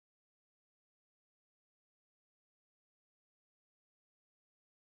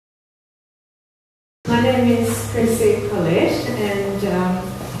My name is Cresside Collette, and I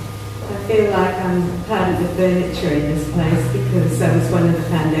feel like I'm part of the furniture in this place because I was one of the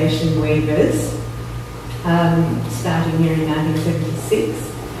foundation weavers, starting here in 1976,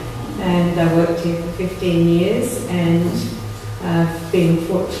 and I worked here for 15 years, and I've been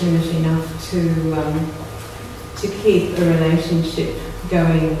fortunate enough to keep a relationship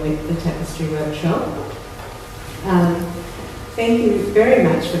going with the Tapestry Workshop. Thank you very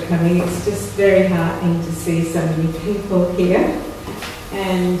much for coming. It's just very heartening to see so many people here,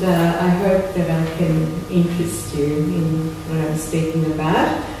 and I hope that I can interest you in what I'm speaking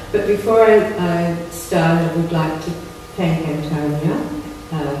about. But before I start, I would like to thank Antonia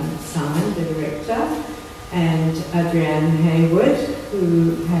Simon, the director, and Adrienne Hayward,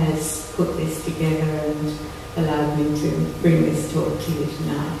 who has put this together and allowed me to bring this talk to you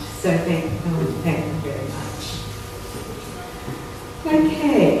tonight. So I want to thank you very much.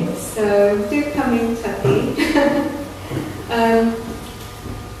 Okay, so do come in, Tuppy.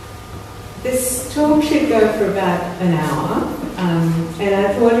 This talk should go for about an hour, and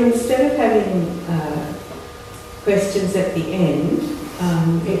I thought instead of having questions at the end,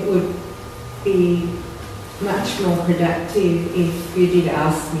 it would be much more productive if you did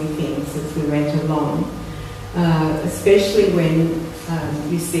ask me things as we went along, especially when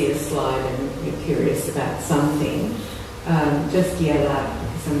you see a slide and you're curious about something. Just yell out,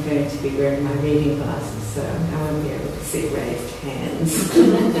 because I'm going to be wearing my reading glasses, so I won't be able to see raised hands.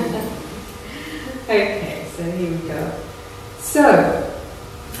 Okay, so here we go. So,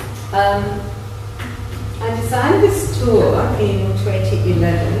 I designed this tour in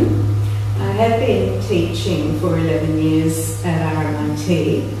 2011. I had been teaching for 11 years at RMIT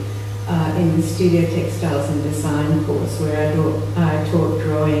in the Studio Textiles and Design course, where I taught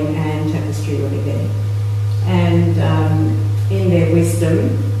drawing and tapestry weaving. And in their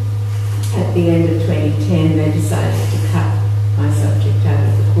wisdom, at the end of 2010, they decided to cut my subject out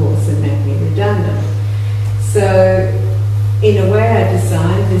of the course and make me redundant. So, in a way, I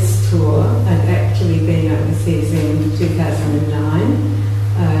designed this tour. I'd actually been overseas in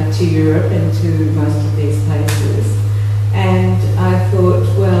 2009 to Europe and to most of these places. And I thought,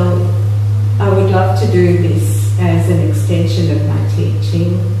 well, I would love to do this as an extension of my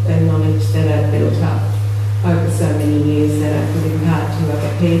teaching, the knowledge that I've built up over so many years that I could impart to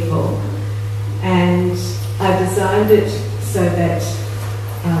other people. And I designed it so that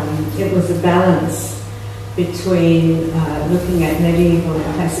it was a balance between looking at medieval and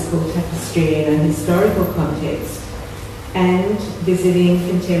classical tapestry in a historical context and visiting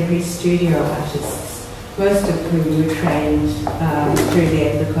contemporary studio artists, most of whom were trained through the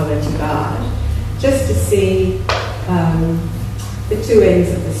Edinburgh College of Art, just to see the two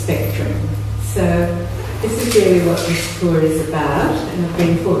ends of the spectrum. So this is really what this tour is about, and I've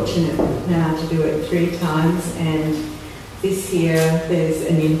been fortunate now to do it 3 times, and this year there's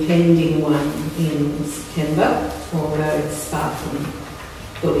an impending one in September, although it's far from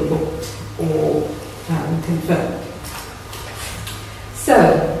fully booked or confirmed. So,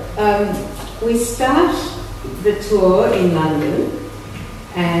 we start the tour in London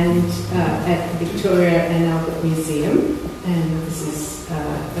and at the Victoria and Albert Museum, and this is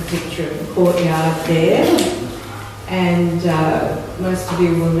a picture of the courtyard there, and most of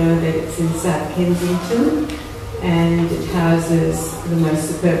you will know that it's in South Kensington, and it houses the most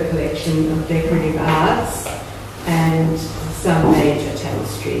superb collection of decorative arts and some major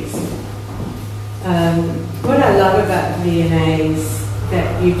tapestries. What I love about the V&A is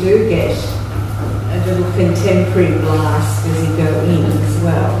that you do get a little contemporary blast as you go in as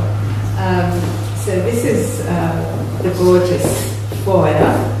well. So this is the gorgeous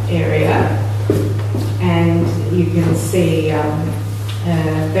foyer area, and you can see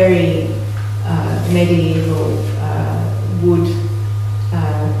very medieval wood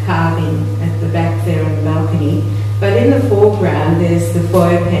carving at the back there on the balcony. But in the foreground there's the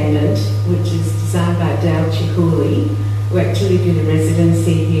foyer pendant, which is designed by Dale Chicouli, who actually did a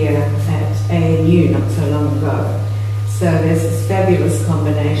residency here at ANU not so long ago. So there's this fabulous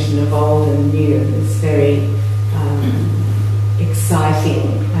combination of old and new, this very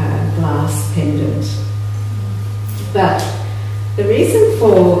exciting glass pendant. But the reason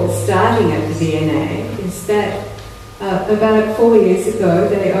for starting at the V&A is that about 4 years ago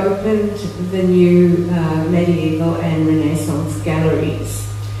they opened the new medieval and Renaissance galleries.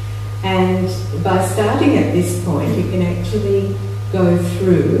 And by starting at this point, you can actually go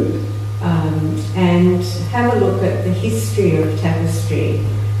through and have a look at the history of tapestry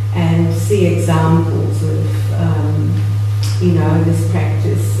and see examples of this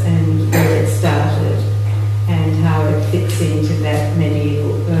practice and where it started and how it fits into that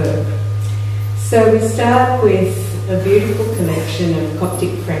medieval work. So we start with a beautiful collection of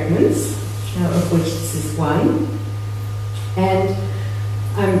Coptic fragments, of which this is one. And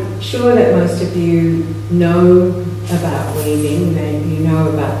I'm sure that most of you know about weaving, and you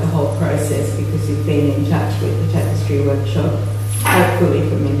know about the whole process because you've been in touch with the tapestry workshop, hopefully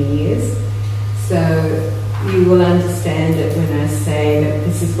for many years. So you will understand it when I say that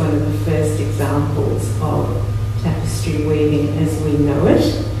this is one of the first examples of tapestry weaving as we know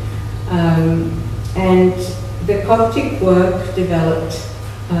it. And the Coptic work developed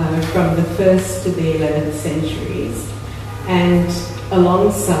from the 1st to the 11th centuries, and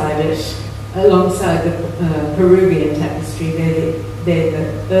alongside the Peruvian tapestry, they're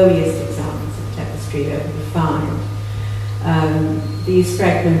the earliest examples of tapestry that we find. These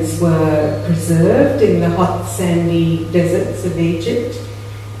fragments were preserved in the hot, sandy deserts of Egypt,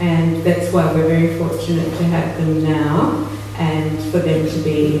 and that's why we're very fortunate to have them now, and for them to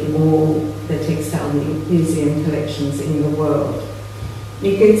be in all the textile museum collections in the world.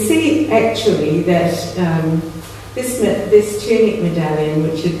 You can see actually that this tunic medallion,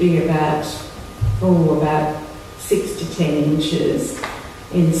 which would be about 6 to 10 inches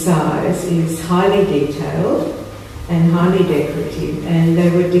in size, is highly detailed and highly decorative, and they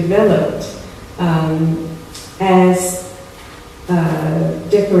were developed as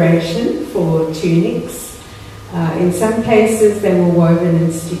decoration for tunics. In some cases they were woven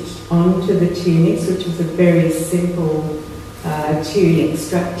and stitched onto the tunics, which was a very simple tunic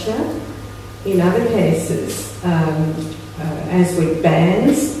structure. In other cases, as with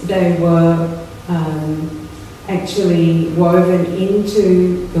bands, they were actually woven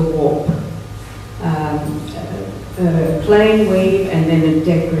into the warp. A plain weave and then a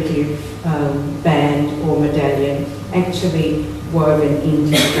decorative band or medallion actually woven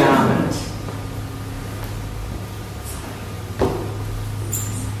into the garment.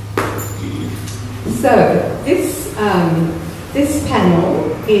 So this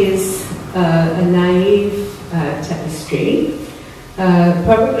panel is a naive tapestry,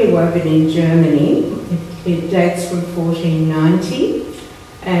 probably woven in Germany. It dates from 1490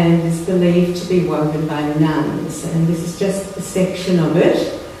 and is believed to be woven by nuns, and this is just a section of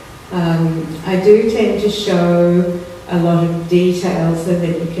it. I do tend to show a lot of detail so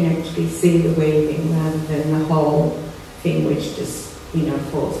that you can actually see the weaving rather than the whole thing which just, you know,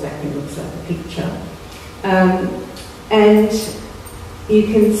 falls back and looks like a picture. And you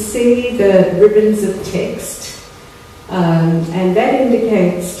can see the ribbons of text, and that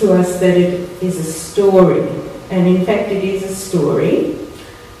indicates to us that it is a story, and in fact it is a story.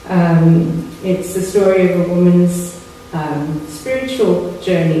 It's the story of a woman's spiritual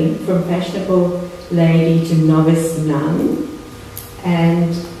journey from fashionable lady to novice nun,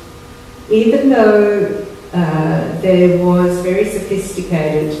 and even though there was very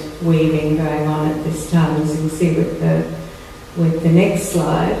sophisticated weaving going on at this time, as you can see with the next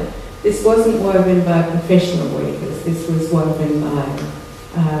slide, this wasn't woven by professional weavers. This was woven by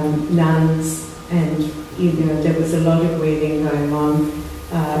nuns, and you know there was a lot of weaving going on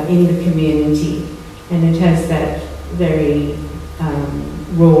in the community, and it has that very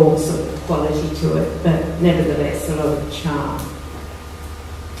raw sort of quality to it, but nevertheless a lot of charm.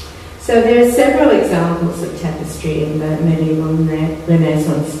 So there are several examples of tapestry in the medieval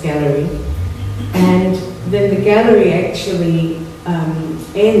Renaissance gallery, and then the gallery actually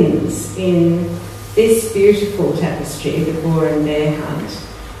ends in this beautiful tapestry, the Boar and Bear Hunt,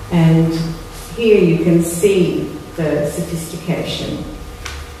 and here you can see the sophistication.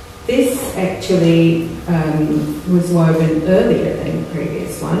 This actually was woven earlier than the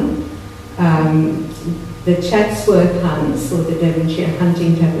previous one. The Chatsworth hunts, or the Devonshire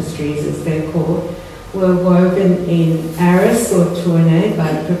hunting tapestries as they're called, were woven in Arras or Tournai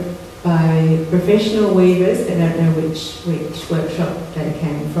by professional weavers. They don't know which workshop they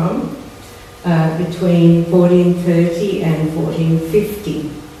came from, between 1430 and 1450.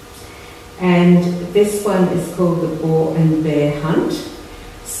 And this one is called the Boar and Bear Hunt.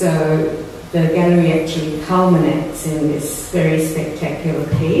 So the gallery actually culminates in this very spectacular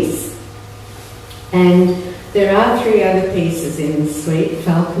piece. And there are 3 other pieces in the suite: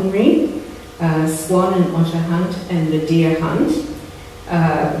 falconry, swan and otter hunt, and the deer hunt,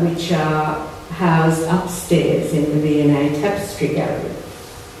 which are housed upstairs in the V&A Tapestry Gallery.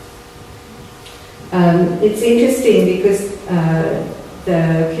 It's interesting because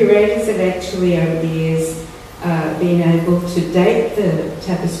the curators have actually over the years been able to date the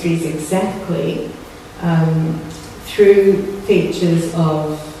tapestries exactly through features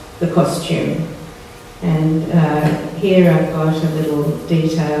of the costume. And here I've got a little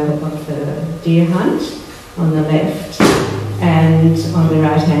detail of the deer hunt on the left, and on the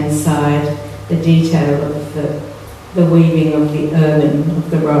right hand side the detail of the weaving of the ermine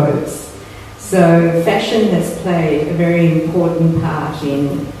of the robes. So fashion has played a very important part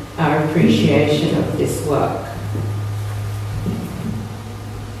in our appreciation of this work.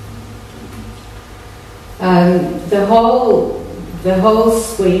 The whole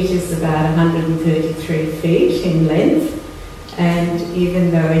suite is about 133 feet in length, and even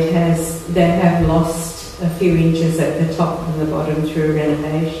though they have lost a few inches at the top and the bottom through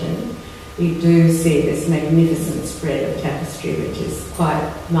renovation, you do see this magnificent spread of tapestry, which is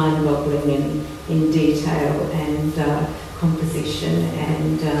quite mind-boggling in detail and composition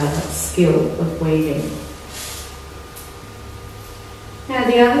and skill of weaving. Now,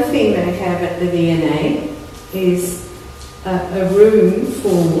 the other thing they have at the V&A is a room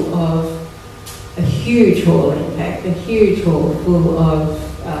full of a huge hall, in fact, a huge hall full of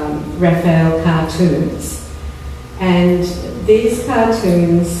Raphael cartoons. And these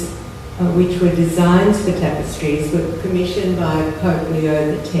cartoons, which were designs for tapestries, were commissioned by Pope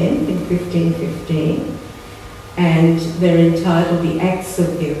Leo X in 1515, and they're entitled The Acts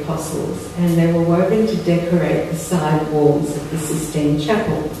of the Apostles, and they were woven to decorate the side walls of the Sistine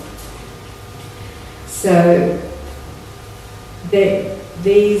Chapel. So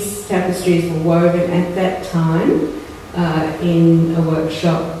these tapestries were woven at that time in a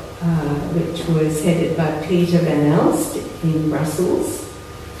workshop which was headed by Peter van Elst in Brussels.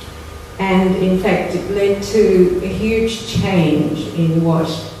 And in fact, it led to a huge change in what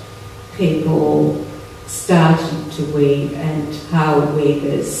people started to weave and how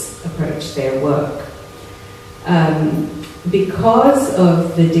weavers approached their work. Because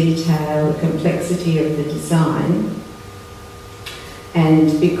of the detail, complexity of the design,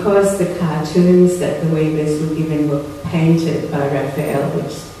 and because the cartoons that the weavers were given were painted by Raphael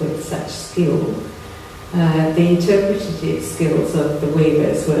with such skill, the interpretative skills of the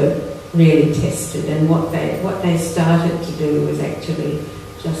weavers were really tested, and what they started to do was actually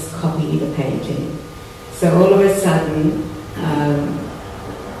just copy the painting. So all of a sudden,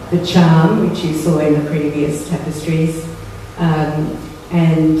 the charm, which you saw in the previous tapestries,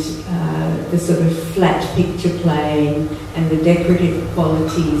 and the sort of flat picture plane and the decorative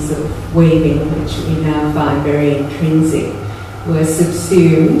qualities of weaving, which we now find very intrinsic, were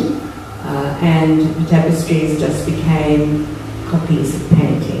subsumed, and the tapestries just became copies of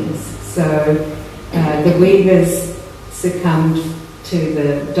paintings. So the weavers succumbed to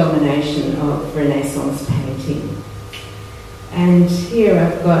the domination of Renaissance painting. And here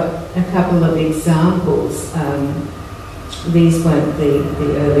I've got a couple of examples. These weren't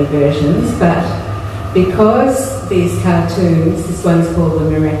the early versions, but because these cartoons, this one's called The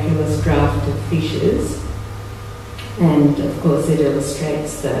Miraculous Draught of Fishes, and of course it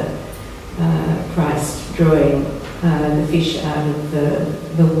illustrates the Christ drawing the fish out of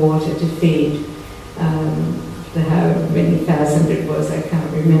the water to feed however many thousand it was, I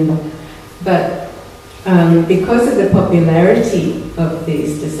can't remember. But because of the popularity of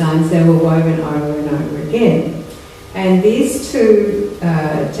these designs, they were woven over and over again. And these two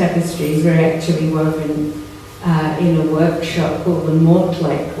tapestries were actually woven in a workshop called the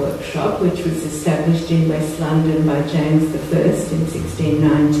Mortlake Workshop, which was established in West London by James I in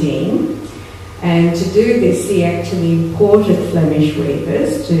 1619. And to do this, he actually imported Flemish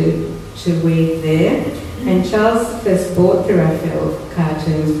weavers to weave there. And Charles I bought the Raphael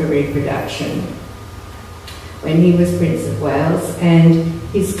cartoons for reproduction when he was Prince of Wales, and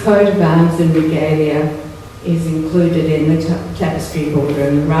his coat of arms and regalia is included in the tapestry border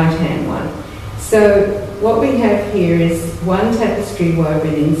in the right-hand one. So what we have here is one tapestry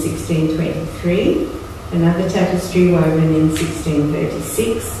woven in 1623, another tapestry woven in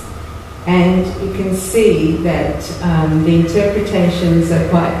 1636, and you can see that the interpretations are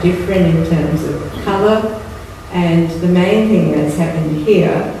quite different in terms of colour, and the main thing that's happened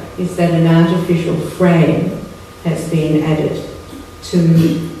here is that an artificial frame has been added to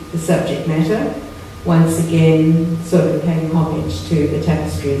the subject matter, once again sort of paying homage to the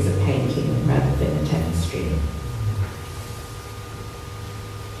tapestry as a painting rather than a tapestry.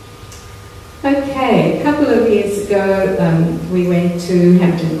 Okay, a couple of years ago we went to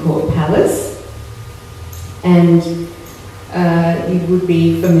Hampton Court Palace, and you would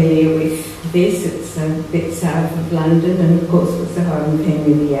be familiar with this. It's a bit south of London, and of course was the home of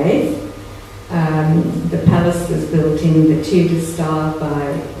Henry VIII. The palace was built in the Tudor style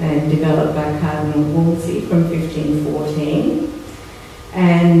and developed by Cardinal Wolsey from 1514.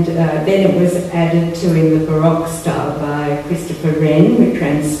 And then it was added to in the Baroque style by Christopher Wren, who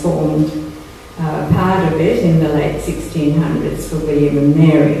transformed part of it in the late 1600s for William and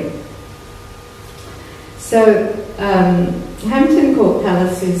Mary. So Hampton Court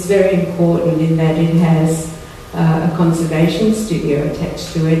Palace is very important in that it has a conservation studio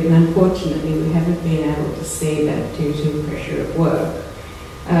attached to it, and unfortunately we haven't been able to see that due to pressure of work.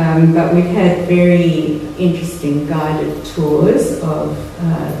 But we've had very interesting guided tours of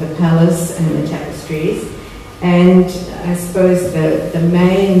the palace and the tapestries, and I suppose the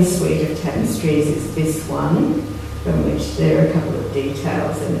main suite of tapestries is this one, from which there are a couple of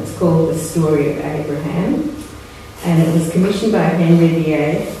details, and it's called The Story of Abraham, and it was commissioned by Henry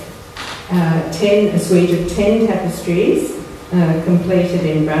VIII. A suite of 10 tapestries completed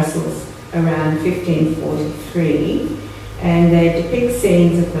in Brussels around 1543, and they depict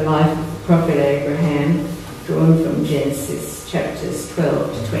scenes of the life of the prophet Abraham drawn from Genesis chapters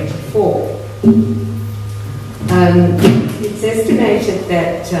 12 to 24. It's estimated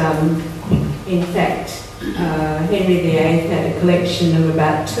that, in fact, Henry VIII had a collection of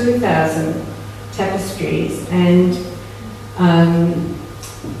about 2,000 tapestries, and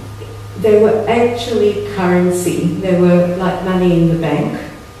they were actually currency. They were like money in the bank,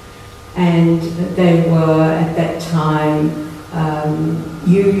 and they were at that time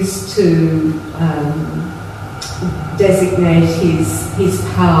used to designate his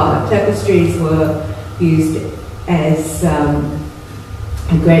power. Tapestries were used as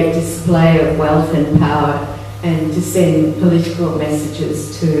a great display of wealth and power, and to send political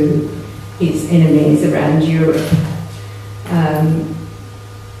messages to his enemies around Europe.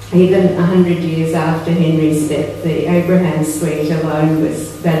 Even 100 years after Henry's death, the Abraham suite alone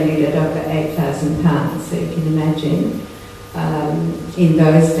was valued at over £8,000. So you can imagine in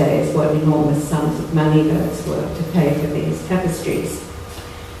those days what enormous sums of money those were to pay for these tapestries.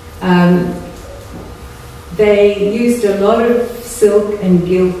 They used a lot of silk and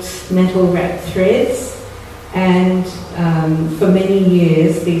gilt metal wrapped threads, and for many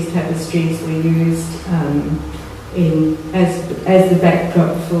years these tapestries were used as the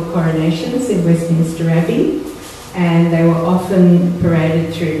backdrop for coronations in Westminster Abbey, and they were often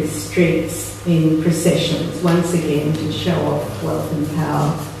paraded through the streets in processions, once again to show off wealth and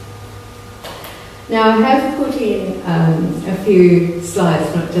power. Now I have put in a few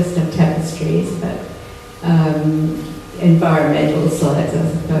slides, not just of tapestries, but environmental slides,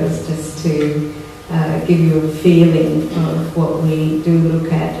 I suppose, just to give you a feeling of what we do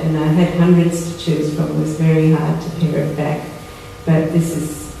look at, and I had hundreds to choose from. It was very hard to pare it back, but this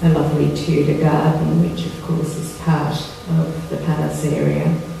is a lovely Tudor garden, which of course is part of the palace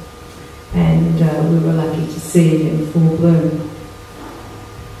area, and we were lucky to see it in full bloom.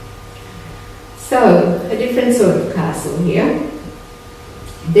 So, a different sort of castle here.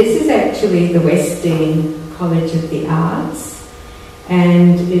 This is actually the West Dean College of the Arts,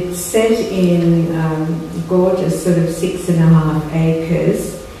 and it's set in gorgeous sort of 6.5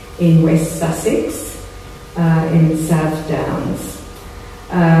 acres in West Sussex, in South Downs.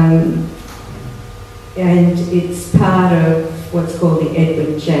 And it's part of what's called the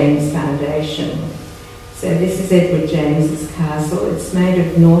Edward James Foundation. So this is Edward James's castle. It's made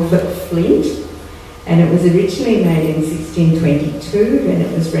of Norfolk flint, and it was originally made in 1622, and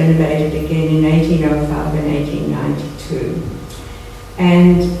it was renovated again in 1805 and 1892.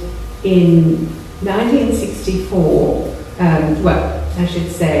 And in 1964, well, I should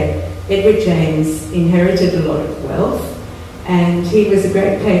say, Edward James inherited a lot of wealth, and he was a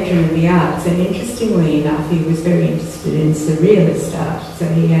great patron of the arts, and interestingly enough, he was very interested in surrealist art, so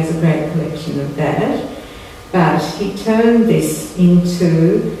he has a great collection of that. But he turned this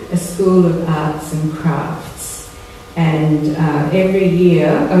into a school of arts and crafts, and every year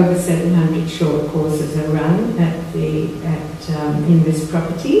over 700 short courses are run in this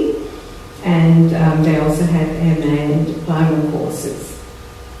property, and they also have MA and diploma courses.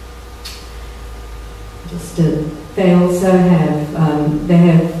 They also have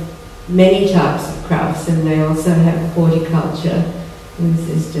many types of crafts, and they also have horticulture. And this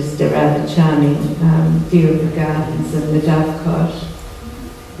is just a rather charming view of the gardens and the dovecot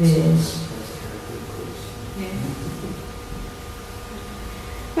there.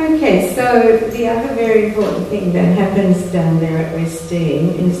 Okay, so the other very important thing that happens down there at West Dean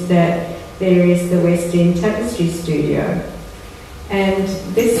is that there is the West Dean Tapestry Studio. And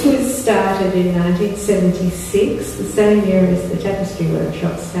this was started in 1976, the same year as the Tapestry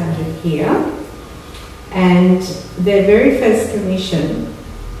Workshop started here. And their very first commission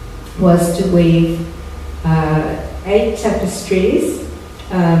was to weave 8 tapestries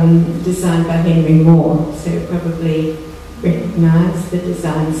designed by Henry Moore, so you probably recognise the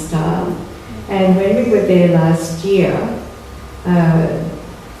design style. And when we were there last year,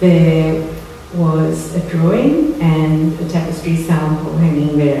 there was a drawing and a tapestry sample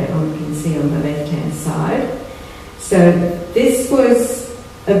hanging there, you can see on the left-hand side. So this was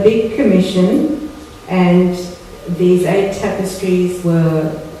a big commission, and these 8 tapestries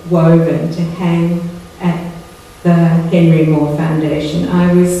were woven to hang at the Henry Moore Foundation.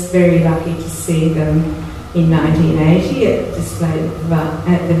 I was very lucky to see them in 1980 displayed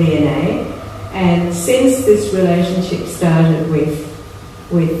at the V&A, and since this relationship started with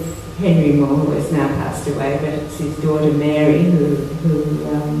Henry Moore, who has now passed away, but it's his daughter Mary who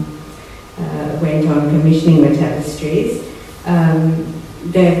went on commissioning the tapestries.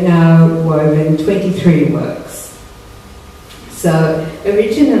 They've now woven 23 works. So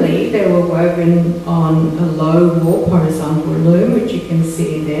originally they were woven on a low warp horizontal loom, which you can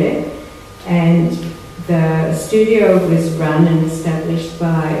see there, and the studio was run and established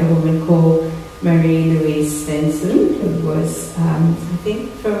by a woman called Marie-Louise Svensson, who was, I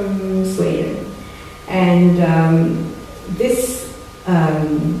think, from Sweden. And this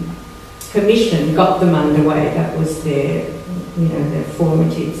commission got them underway. That was their, their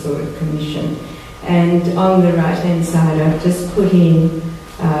formative sort of commission. And on the right-hand side, I've just put in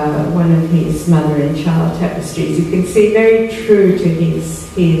one of his mother and child tapestries. You can see very true to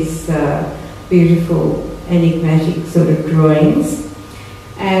his beautiful, enigmatic sort of drawings.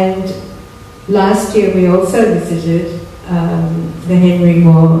 And last year we also visited the Henry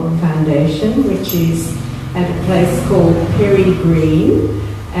Moore Foundation, which is at a place called Perry Green,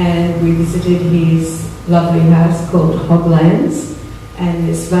 and we visited his lovely house called Hoglands, and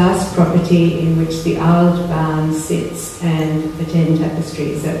this vast property in which the Arld Barn sits, and the 10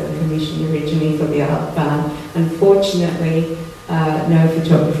 tapestries that were commissioned originally for the Arld Barn. Unfortunately, no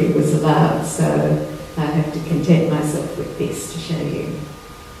photography was allowed, so I have to content myself with this to show you.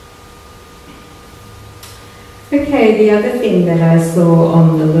 Okay, the other thing that I saw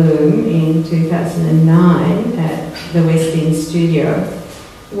on the loom in 2009 at the West End Studio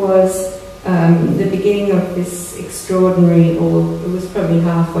was the beginning of this extraordinary, or it was probably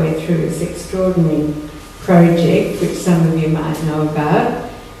halfway through, this extraordinary project which some of you might know about,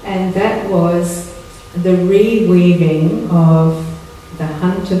 and that was the reweaving of the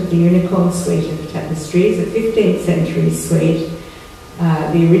Hunt of the Unicorn suite of tapestries, a 15th century suite,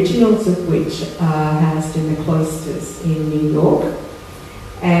 the originals of which are housed in the cloisters in New York,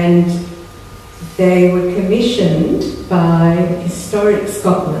 and they were commissioned by Historic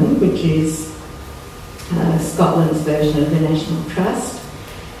Scotland, which is Scotland's version of the National Trust,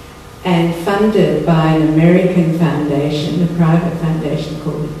 and funded by an American foundation, a private foundation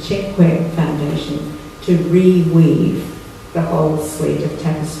called the Chequer Foundation, to reweave the whole suite of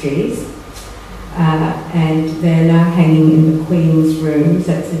tapestries. And they're now hanging in the Queen's rooms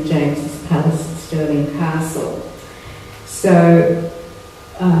at St James's Palace at Stirling Castle. So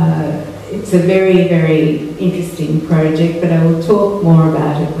it's a very, very interesting project, but I will talk more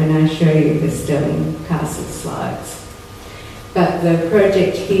about it when I show you the Stirling Castle slides. But the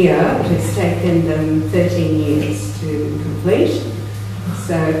project here has taken them 13 years to complete,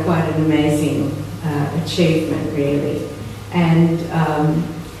 so quite an amazing achievement, really. And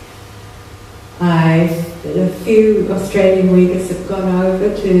a few Australian weavers have gone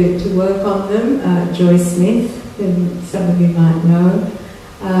over to work on them. Joy Smith, who some of you might know,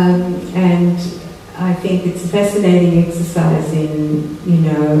 and I think it's a fascinating exercise in,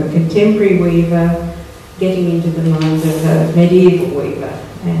 a contemporary weaver getting into the mind of a medieval weaver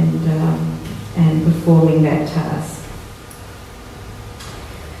and performing that task.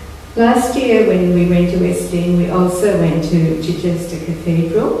 Last year, when we went to West End, we also went to Chichester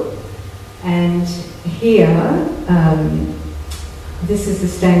Cathedral. And here, this is the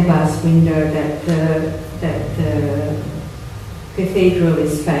stained glass window that the cathedral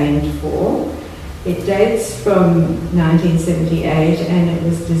is famed for. It dates from 1978, and it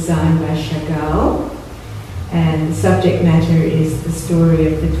was designed by Chagall. And the subject matter is the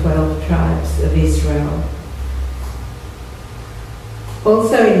story of the 12 tribes of Israel.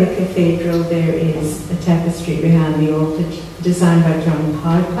 Also in the cathedral, there is a tapestry behind the altar designed by John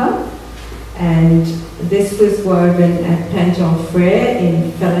Piper. And this was woven at Panton Frere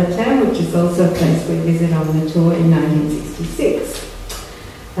in Felletin, which is also a place we visit on the tour, in 1966.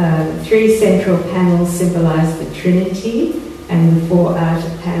 3 central panels symbolise the Trinity, and the 4 outer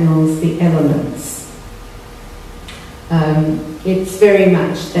panels the elements. It's very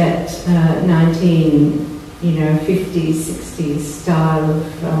much that 1950s, 60s style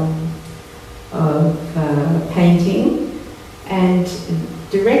of painting, and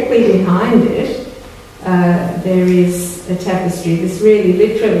directly behind it there is a tapestry. This really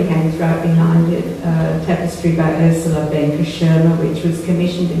literally hangs right behind it, a tapestry by Ursula Benker-Schirmer, which was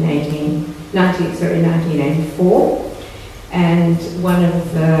commissioned in 1984, and one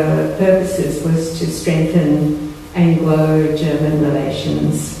of the purposes was to strengthen Anglo-German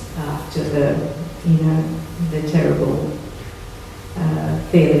relations after the terrible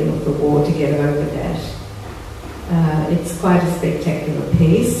feeling of the war, to get over that. It's quite a spectacular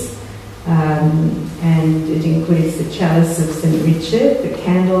piece, and it includes the chalice of St. Richard, the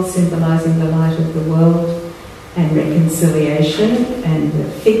candle symbolising the light of the world and reconciliation, and the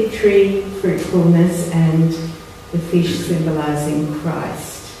fig tree, fruitfulness, and the fish symbolising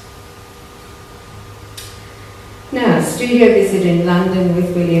Christ. Now, studio visit in London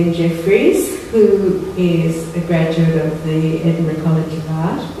with William Jeffries, who is a graduate of the Edinburgh College of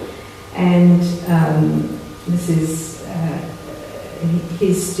Art, and this is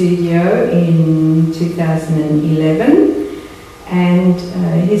his studio in 2011, and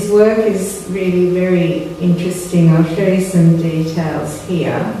his work is really very interesting. I'll show you some details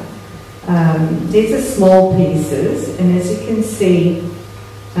here. These are small pieces, and as you can see,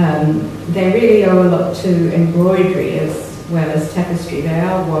 they really owe a lot to embroidery as well as tapestry. They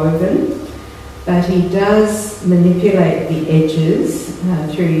are woven, but he does manipulate the edges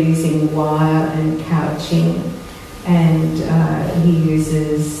through using wire and couching, and he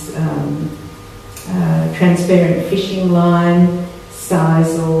uses transparent fishing line,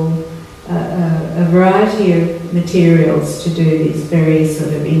 sisal, a variety of materials to do these very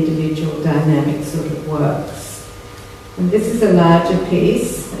sort of individual dynamic sort of works. And this is a larger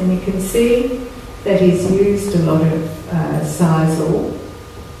piece, and you can see that he's used a lot of sisal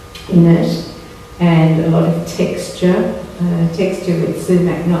in it, and a lot of texture with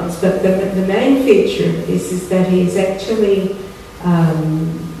sumac knots. But the main feature of this is that he's actually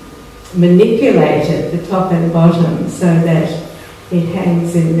manipulated the top and bottom so that it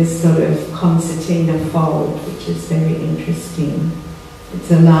hangs in this sort of concertina fold, which is very interesting.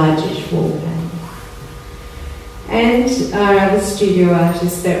 It's a largish wall panel. And our other studio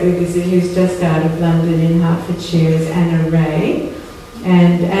artist that we visit, who's just out of London in Hertfordshire, is Anna Ray.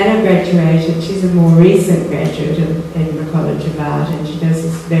 And Anna graduated, she's a more recent graduate of Edinburgh College of Art, and she does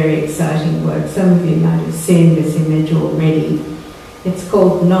this very exciting work. Some of you might have seen this image already. It's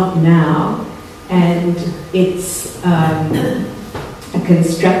called Not Now, and it's a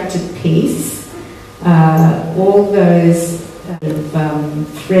constructed piece. All those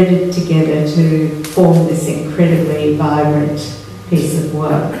threaded together to form this incredibly vibrant piece of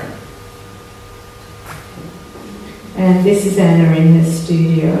work. And this is Anna in her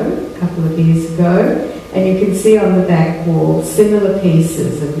studio a couple of years ago, and you can see on the back wall similar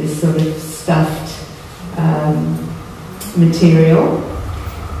pieces of this sort of stuffed material.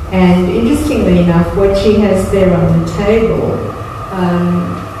 And interestingly enough, what she has there on the table,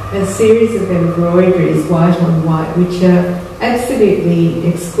 a series of embroideries, white on white, which are absolutely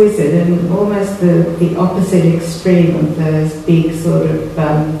exquisite and almost the opposite extreme of those big sort of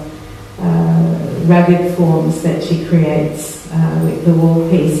rugged forms that she creates with the wall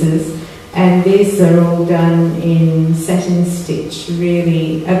pieces. And these are all done in satin stitch,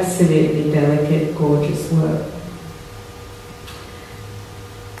 really absolutely delicate, gorgeous work.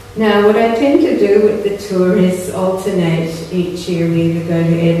 Now, what I tend to do with the tour is alternate each year. We either go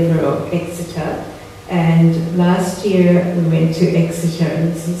to Edinburgh or Exeter. And last year we went to Exeter,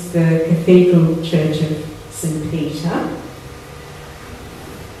 and this is the Cathedral Church of St. Peter.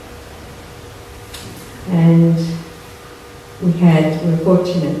 And we were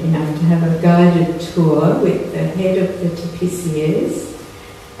fortunate enough to have a guided tour with the head of the tapissiers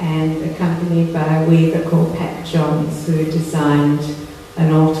and accompanied by a weaver called Pat Johns, who designed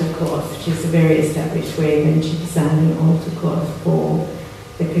an altar cloth. She's a very established weaver, and she designed an altar cloth for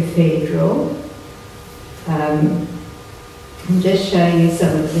the cathedral. I'm just showing you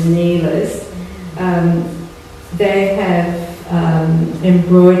some of the kneelers. They have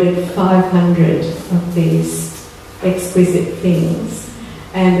embroidered 500 of these exquisite things,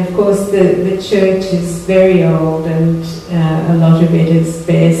 and of course the church is very old, and a lot of it is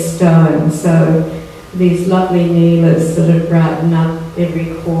bare stone, so these lovely kneelers sort of brighten up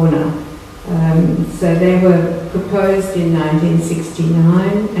every corner. So they were proposed in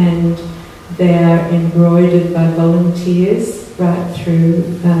 1969, and they are embroidered by volunteers right through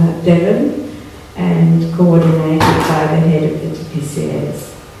Devon and coordinated by the head of the tapissiers.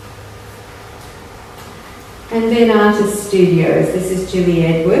 And then artist studios. This is Julie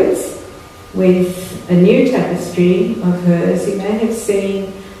Edwards with a new tapestry of hers. You may have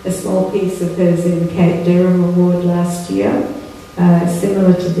seen a small piece of hers in the Kate Derham Award last year,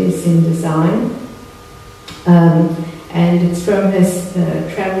 similar to this in design. And it's from his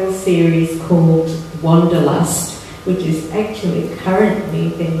travel series called Wanderlust, which is actually currently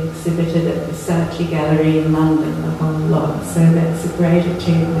being exhibited at the Saatchi Gallery in London, the whole lot. So that's a great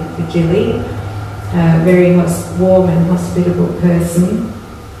achievement for Gilly. a very warm and hospitable person.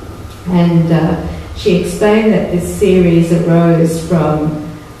 And she explained that this series arose from,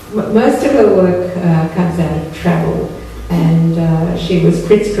 most of her work comes out of travel, and she was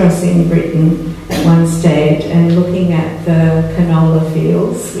crisscrossing Britain at one stage and looking at the canola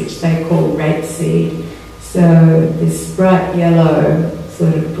fields, which they call rapeseed. So this bright yellow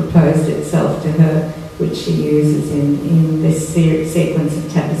sort of proposed itself to her, which she uses in this sequence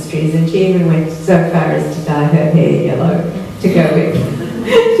of tapestries, and she even went so far as to dye her hair yellow to go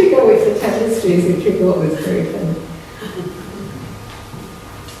with the tapestries, which we thought was very funny.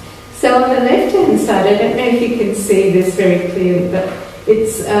 So on the left-hand side, I don't know if you can see this very clearly, but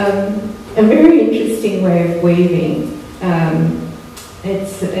it's a very interesting way of weaving.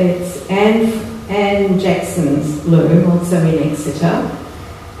 It's Anne Jackson's loom, also in Exeter.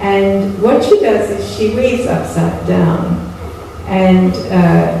 And what she does is she weaves upside down, and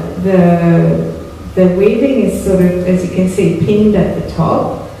the weaving is sort of, as you can see, pinned at the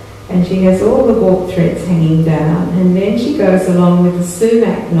top, and she has all the warp threads hanging down, and then she goes along with the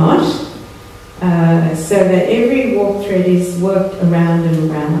sumac knot, so that every warp thread is worked around and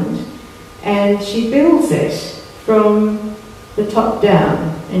around, and she builds it from the top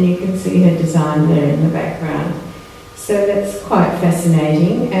down, and you can see her design there in the background. So that's quite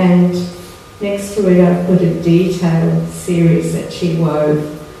fascinating, and next to it I've put a detailed series that she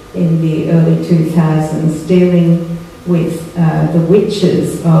wove in the early 2000s, dealing with the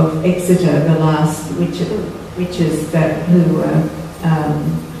witches of Exeter, the last witches who were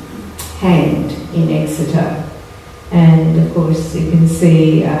hanged in Exeter. And of course you can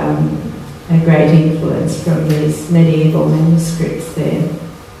see a great influence from these medieval manuscripts there.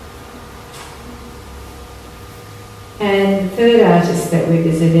 And the third artist that we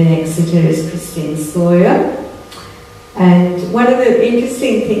visit in Exeter is Christine Sawyer. And one of the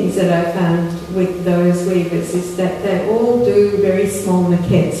interesting things that I found with those weavers is that they all do very small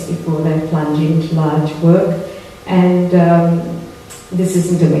maquettes before they plunge into large work. And this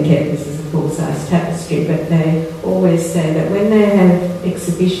isn't a maquette, this is a full-size tapestry, but they always say that when they have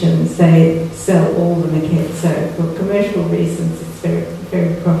exhibitions, they sell all the maquettes. So for commercial reasons, it's very,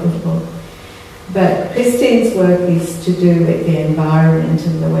 very profitable. But Christine's work is to do with the environment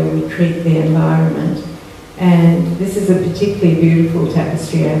and the way we treat the environment. And this is a particularly beautiful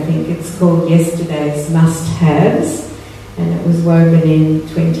tapestry, I think. It's called Yesterday's Must-Haves, and it was woven in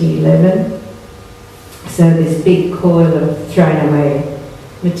 2011. So this big coil of thrown-away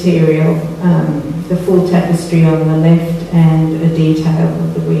material, the full tapestry on the left and a detail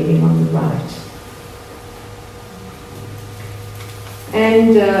of the weaving on the right.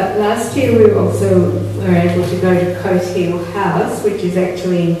 And last year we also were able to go to Coat Hill House, which is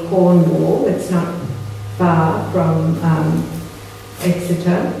actually in Cornwall. It's not far from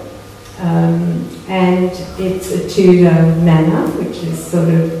Exeter. And it's a Tudor manor, which is sort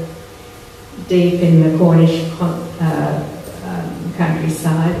of deep in the Cornish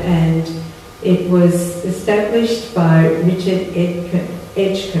countryside. And it was established by Richard Edgcombe,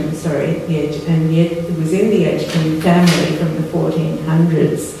 it was in the Edgcombe family from the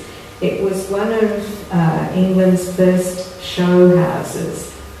 1400s. It was one of England's first show houses.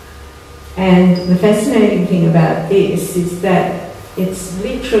 And the fascinating thing about this is that it's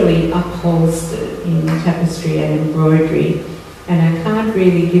literally upholstered in tapestry and embroidery, and I can't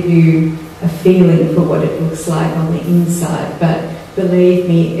really give you a feeling for what it looks like on the inside, but believe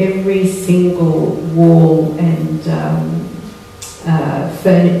me, every single wall and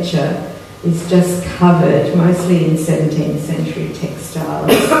furniture is just covered, mostly in 17th century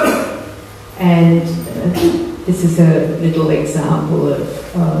textiles. And this is a little example of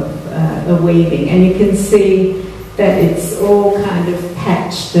a weaving, and you can see that it's all kind of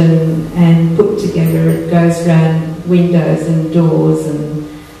patched and put together. It goes around windows and doors and,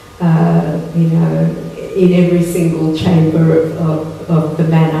 you know, in every single chamber of the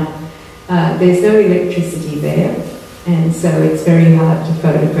manor. There's no electricity there, and so it's very hard to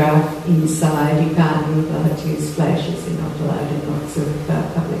photograph inside. You can't, you're not allowed to use flashes, you're not allowed in lots of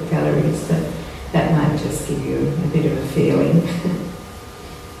public galleries, but that might just give you a bit of a feeling.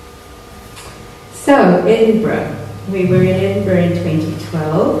 So, Edinburgh. We were in Edinburgh in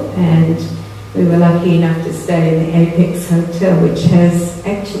 2012, and we were lucky enough to stay in the Apex Hotel, which has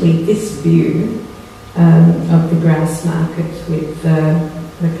actually this view of the grass market with the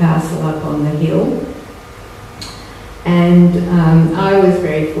castle up on the hill. And I was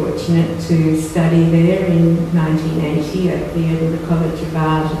very fortunate to study there in 1980 at the Edinburgh College of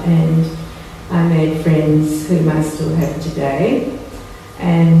Art, and I made friends whom I still have today.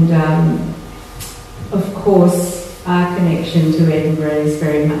 And of course, our connection to Edinburgh is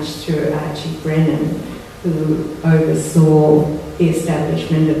very much through Archie Brennan, who oversaw the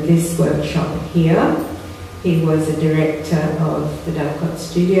establishment of this workshop here. He was a director of the Dovecot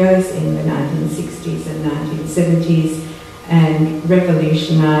Studios in the 1960s and 1970s and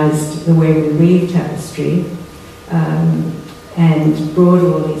revolutionised the way we weave tapestry and brought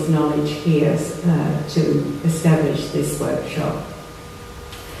all his knowledge here to establish this workshop.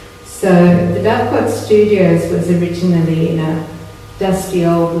 So the Dovecot Studios was originally in a dusty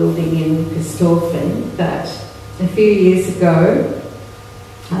old building in Corstorphine, but a few years ago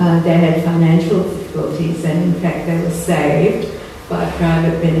they had financial difficulties, and in fact they were saved by a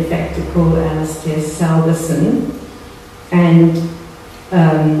private benefactor called Alistair Salverson, and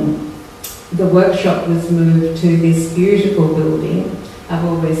the workshop was moved to this beautiful building. I've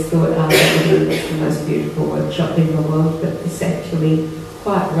always thought Arlington was the most beautiful workshop in the world, but this actually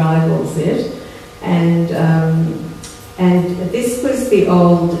quite rivals it. And this was the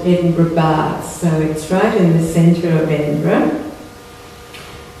old Edinburgh Baths, so it's right in the centre of Edinburgh.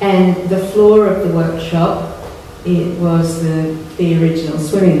 And the floor of the workshop, it was the original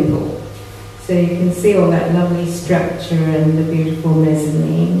swimming pool. So you can see all that lovely structure and the beautiful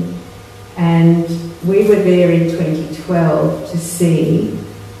mezzanine. And we were there in 2012 to see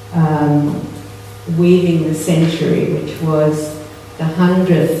Weaving the Century, which was the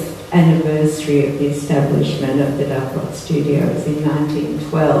 100th anniversary of the establishment of the Dovecot Studios in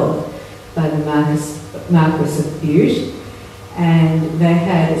 1912 by the Marquis of Bute. And they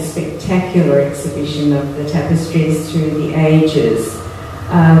had a spectacular exhibition of the tapestries through the ages.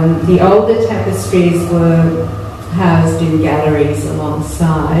 The older tapestries were housed in galleries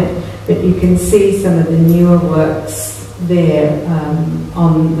alongside, but you can see some of the newer works there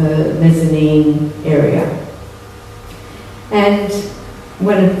on the mezzanine area. And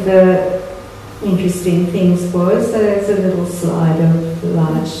one of the interesting things was there's a little slide of the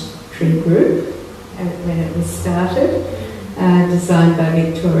large tree group when it was started, designed by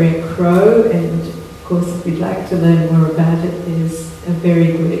Victoria Crowe, and of course if you'd like to learn more about it, there's a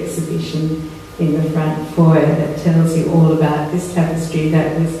very good exhibition in the front foyer that tells you all about this tapestry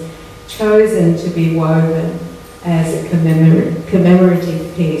that was chosen to be woven as a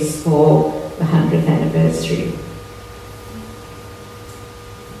commemorative piece for the 100th anniversary.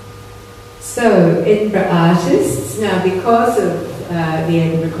 So, Edinburgh artists. Now, because of the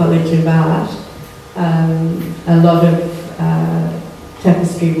Edinburgh College of Art, a lot of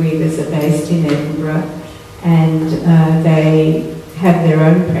tapestry weavers are based in Edinburgh, and they have their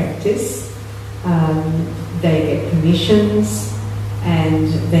own practice. They get commissions and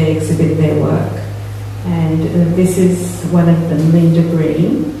they exhibit their work. And this is one of them, Linda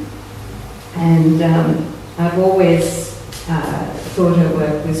Green. And I've always thought her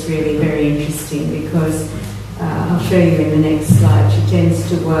work was really very interesting because I'll show you in the next slide. She tends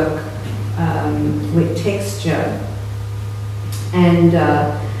to work with texture. And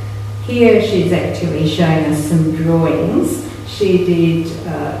here she's actually showing us some drawings. She did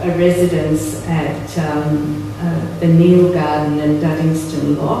a residence at the Neil Garden at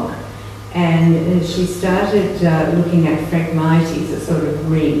Duddingston Lock, and she started looking at phragmites, a sort of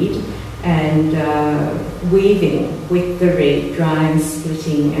reed, and weaving with the reed, drying,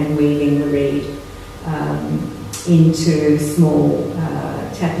 splitting and weaving the reed into small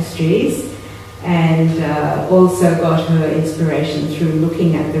tapestries, and also got her inspiration through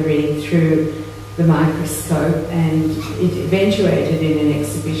looking at the reed through the microscope, and it eventuated in an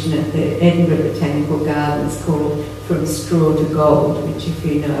exhibition at the Edinburgh Botanical Gardens called From Straw to Gold, which, if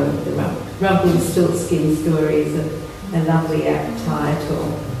you know the Rumpelstiltskin story, is a lovely apt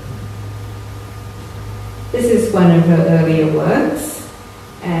title. This is one of her earlier works,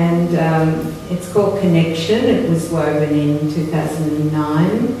 and it's called Connection. It was woven in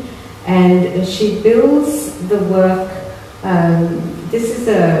 2009, and she builds the work.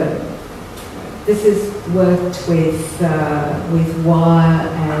 This is worked with wire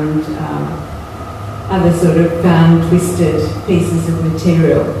and other sort of found twisted pieces of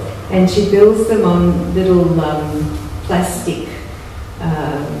material, and she builds them on little plastic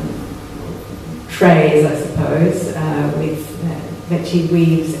trays, I suppose, that she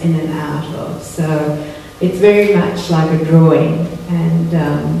weaves in and out of. So it's very much like a drawing, and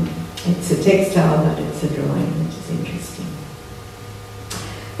it's a textile, but it's a drawing, which is interesting.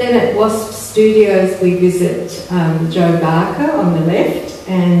 Then at Wasp Studios we visit Jo Barker on the left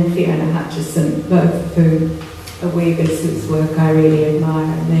and Fiona Hutchison, both of whom are weavers whose work I really admire,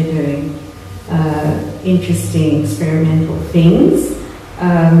 and they're doing interesting experimental things.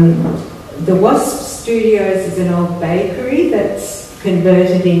 The Wasp Studios is an old bakery that's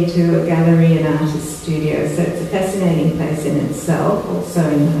converted into a gallery and artist studio. So it's a fascinating place in itself, also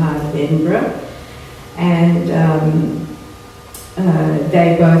in the heart of Edinburgh. And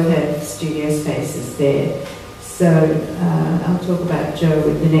they both have studio spaces there. So I'll talk about Jo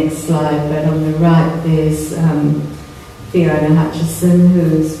with the next slide, but on the right there's Fiona Hutchison,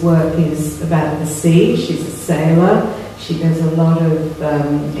 whose work is about the sea. She's a sailor. She does a lot of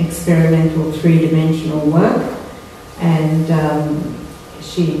experimental three-dimensional work, and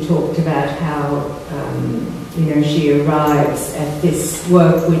she talked about how she arrives at this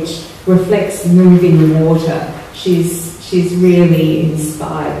work which reflects moving water. She's really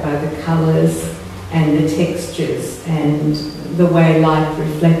inspired by the colours and the textures and the way light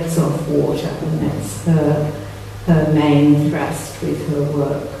reflects off water, and that's her main thrust with her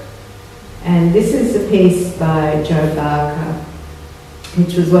work. And this is a piece by Jo Barker,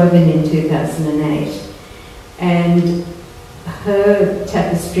 which was woven in 2008. And her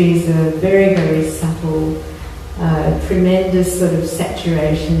tapestries are very, very subtle, tremendous sort of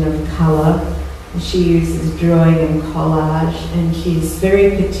saturation of colour. She uses drawing and collage, and she's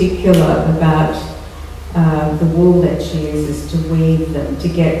very particular about the wool that she uses to weave them to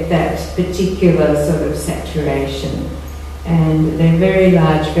get that particular sort of saturation. And they're very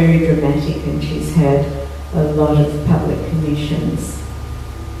large, very dramatic, and she's had a lot of public commissions.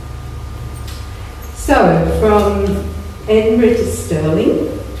 So, from Edinburgh to Stirling,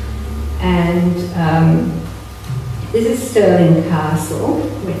 and this is Stirling Castle,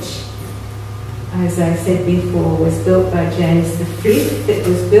 which, as I said before, was built by James V. It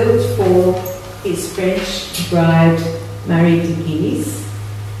was built for his French bride, Marie de Guise,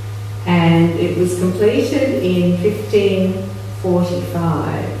 and it was completed in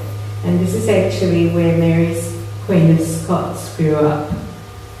 1545. And this is actually where Mary's Queen of Scots grew up.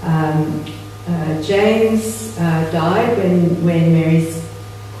 James died when Mary's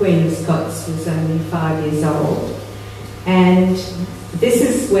Queen of Scots was only 5 years old. And this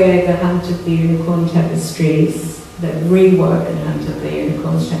is where the Hunt of the Unicorn tapestries, the rewoven Hunt of the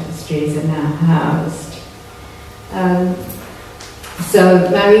Unicorn tapestries, are now housed. So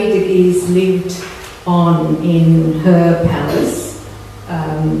Marie de Guise lived on in her palace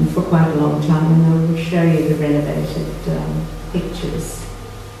for quite a long time, and I will show you the renovated pictures.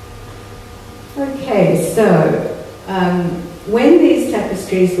 Okay, so when these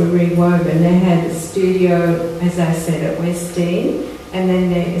tapestries were rewoven, they had a studio, as I said, at West Dean, and then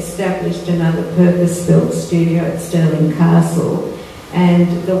they established another purpose-built studio at Stirling Castle.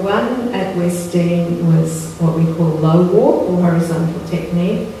 And the one at West Dean was what we call low warp or horizontal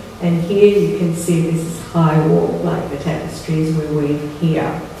technique, and here you can see this is high warp, like the tapestries we weave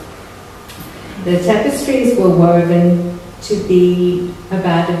here. The tapestries were woven to be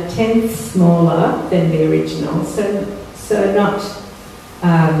about 1/10 smaller than the original, so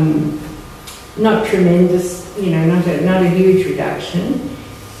not tremendous, not a huge reduction,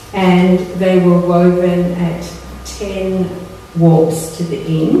 and they were woven at 10 warps to the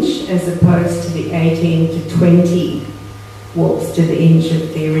inch, as opposed to the 18 to 20 warps to the inch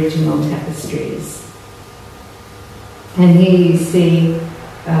of the original tapestries. And here you see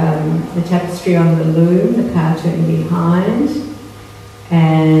the tapestry on the loom, the cartoon behind,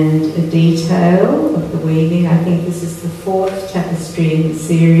 and a detail of the weaving. I think this is the 4th tapestry in the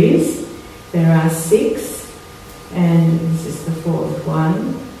series. There are 6, and this is the 4th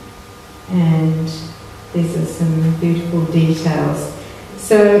one. And these are some beautiful details.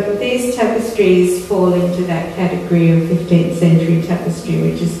 So these tapestries fall into that category of 15th century tapestry,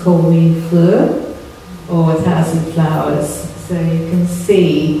 which is called mille fleurs, or 1,000 flowers. So you can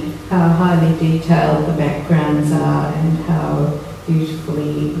see how highly detailed the backgrounds are and how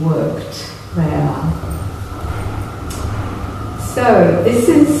beautifully worked they are. So this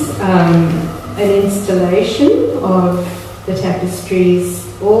is an installation of the tapestries.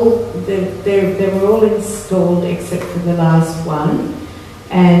 They were all installed except for the last one,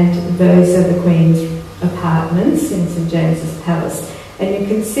 and those are the Queen's apartments in St James's Palace. And you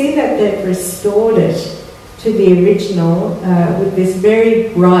can see that they've restored it to the original with this very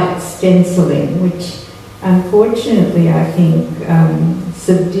bright stenciling, which unfortunately I think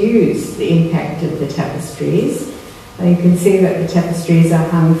subdues the impact of the tapestries. You can see that the tapestries are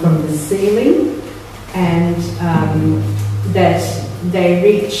hung from the ceiling, and that they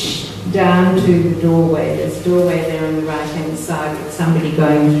reach down to the doorway. There's a doorway there on the right-hand side with somebody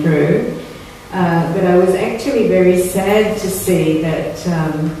going through. But I was actually very sad to see that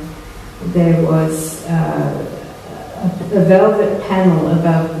there was a velvet panel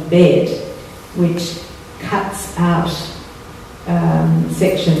above the bed which cuts out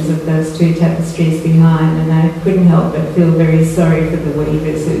sections of those two tapestries behind, and I couldn't help but feel very sorry for the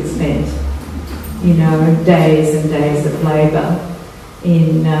weavers who'd spent, you know, days and days of labour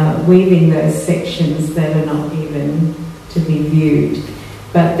in weaving those sections that are not even to be viewed.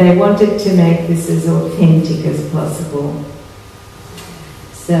 But they wanted to make this as authentic as possible.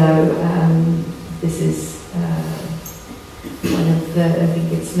 So this is one of the, I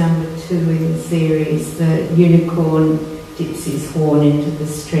think it's number 2 in the series, the unicorn dips his horn into the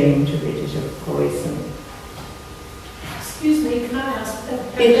stream to rid it of poison. Excuse me, can I ask,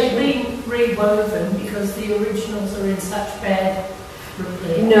 have they been rewoven because the originals are in such bad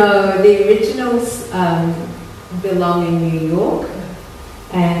repair? No, the originals belong in New York,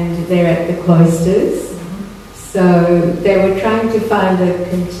 and they're at the cloisters. So they were trying to find a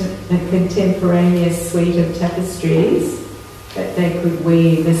contemporaneous suite of tapestries that they could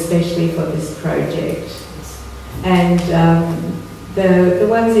weave, especially for this project. And the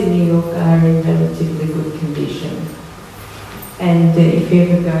ones in New York are in relatively good condition. And if you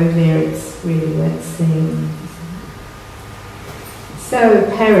ever go there, it's really worth seeing. So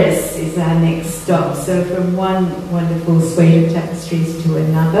Paris is our next stop. So from one wonderful suite of tapestries to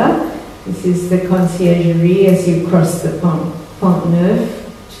another. This is the Conciergerie as you cross the Pont Neuf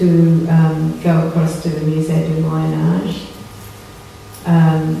to go across to the Musée du Moyen Age.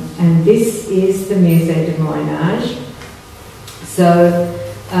 And this is the Musée du Moyen Age. So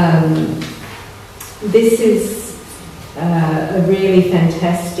this is a really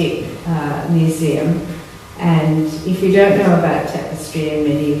fantastic museum. And if you don't know about tapestry and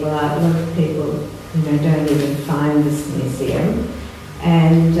medieval art, a lot of people, you know, don't even find this museum.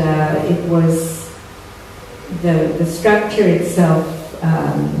 And it was the structure itself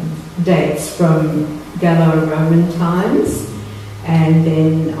dates from Gallo-Roman times, and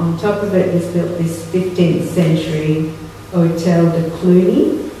then on top of it was built this 15th century Hotel de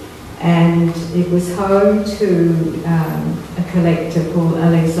Cluny, and it was home to a collector called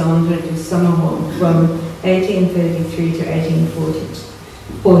Alexandre de Sommerhorn from 1833 to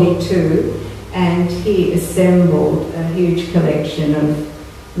 1842, and he assembled a huge collection of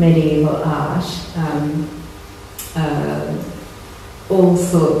medieval art, all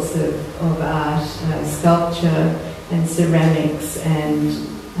sorts of art, sculpture and ceramics and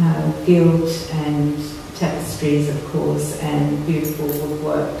gilt and tapestries, of course, and beautiful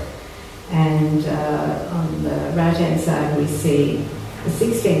woodwork. And on the right-hand side we see a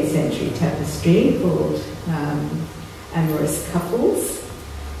 16th century tapestry called Amorous Couples.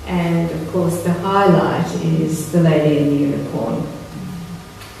 And of course the highlight is the Lady and the Unicorn,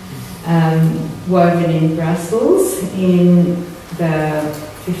 woven in Brussels in the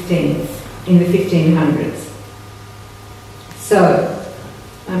 1500s. So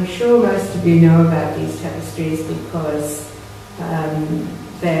I'm sure most of you know about these tapestries because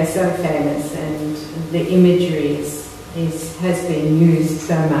they are so famous, and the imagery has been used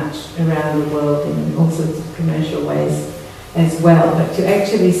so much around the world in all sorts of commercial ways as well, but to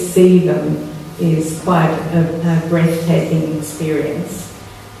actually see them is quite a breathtaking experience.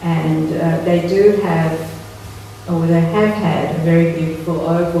 And they do have, or they have had, a very beautiful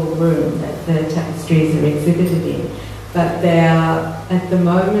oval room that the tapestries are exhibited in, but they are at the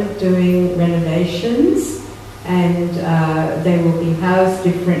moment doing renovations, and they will be housed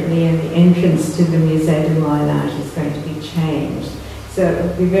differently, and the entrance to the Musée du Moyen Age is going to be changed. So it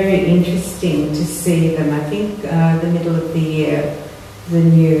will be very interesting to see them. I think the middle of the year the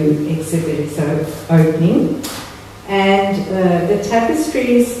new exhibit is opening. And the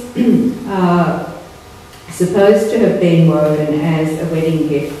tapestries are supposed to have been woven as a wedding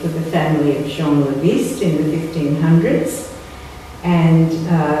gift for the family of Jean Leviste in the 1500s. And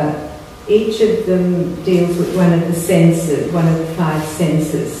each of them deals with one of the senses, one of the 5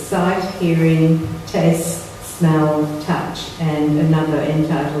 senses: sight, hearing, taste, smell, touch, and another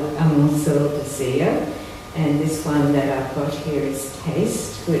entitled Amoncel Désir. And this one that I've got here is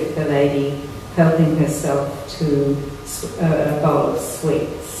taste, with the lady helping herself to a bowl of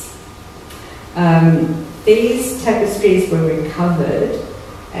sweets. These tapestries were recovered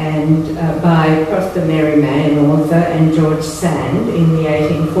and by Prosper Merriman, an author, and George Sand in the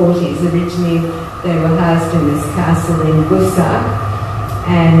 1840s. Originally they were housed in this castle in Bussac,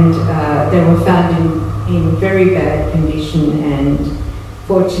 and they were found in very bad condition, and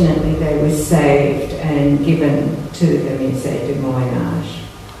fortunately they were saved and given to the Musée du Moyen Age.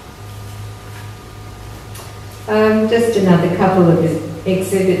 Just another couple of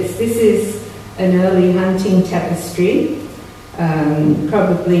exhibits. This is an early hunting tapestry,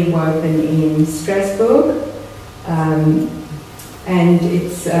 probably woven in Strasbourg. And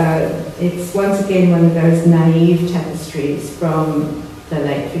it's once again one of those naive tapestries from the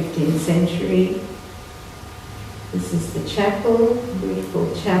late 15th century. This is the chapel,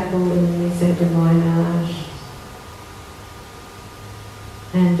 beautiful chapel in the Musee du Moyen Age.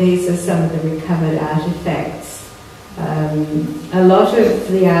 And these are some of the recovered artefacts. A lot of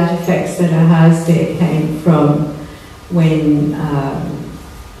the artefacts that are housed there came from when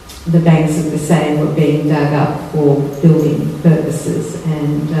the banks of the Seine were being dug up for building purposes,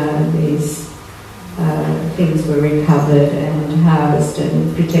 and these things were recovered and housed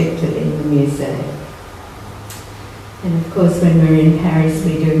and protected in the museum. And of course, when we're in Paris,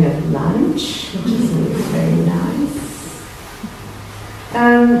 we do have lunch, which is always very nice.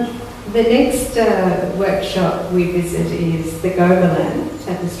 The next workshop we visit is the Gobelin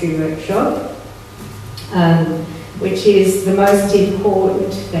Tapestry Workshop, which is the most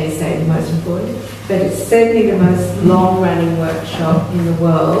important, they say the most important, but it's certainly the most long-running workshop in the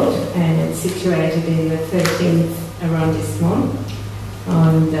world, and it's situated in the 13th arrondissement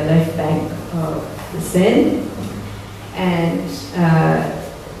on the left bank of the Seine. And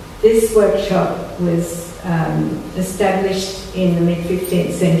this workshop was established in the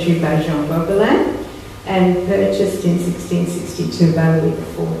mid-15th century by Jean Gobelin and purchased in 1662 by Louis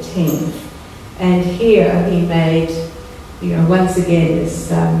XIV. And here he made, once again,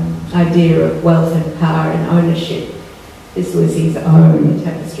 this idea of wealth and power and ownership. This was his own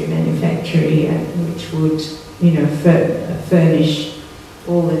tapestry manufactory, which would, furnish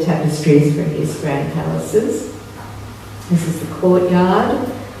all the tapestries for his grand palaces. This is the courtyard,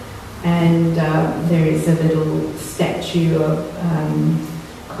 and there is a little statue of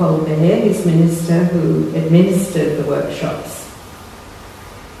Colbert, his minister, who administered the workshops.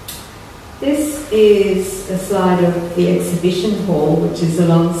 This is a slide of the exhibition hall, which is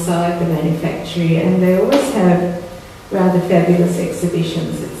alongside the manufactory, and they always have rather fabulous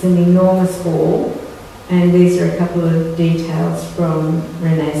exhibitions. It's an enormous hall, and these are a couple of details from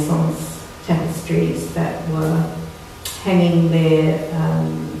Renaissance tapestries that were hanging there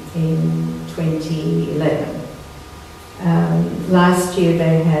in 2011. Last year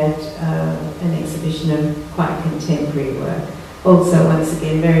they had an exhibition of quite contemporary work. Also, once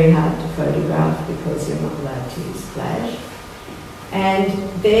again, very hard to photograph because you're not allowed to use flash. And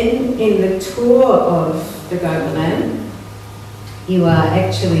then in the tour of the Gobelin, you are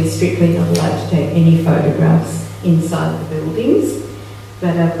actually strictly not allowed to take any photographs inside the buildings,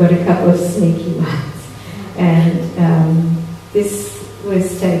 but I've got a couple of sneaky ones. And this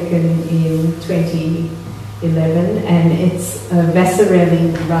was taken in 2011, and it's a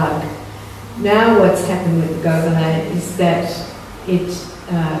Vassarelli rug. Now what's happened with the Gobelin is that it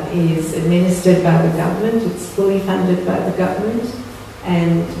is administered by the government, it's fully funded by the government,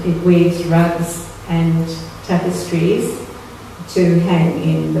 and it weaves rugs and tapestries to hang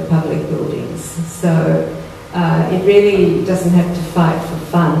in the public buildings. So it really doesn't have to fight for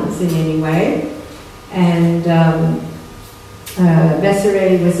funds in any way. And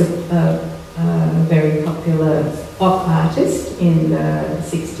Vassarelli was a very popular artist in the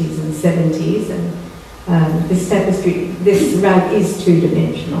 60s and 70s, and this tapestry, this rug is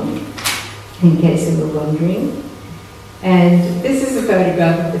two-dimensional, in case you were wondering. And this is a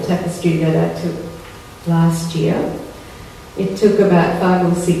photograph of the tapestry that I took last year. It took about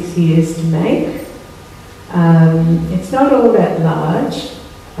 5 or 6 years to make. It's not all that large.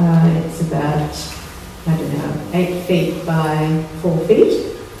 It's about, 8 feet by 4 feet.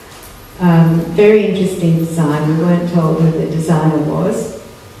 Very interesting design. We weren't told who the designer was,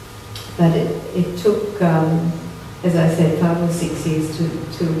 but it took, as I said, 5 or 6 years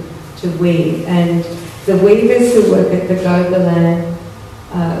to weave. And the weavers who work at the Gobelin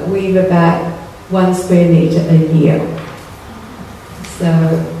weave about 1 square metre a year. So,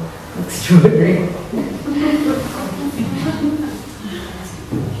 extraordinary.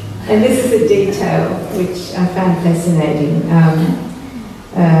 And this is a detail which I found fascinating,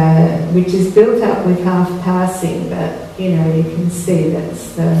 which is built up with half passing, but you can see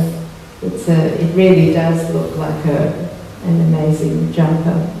that's it really does look like an amazing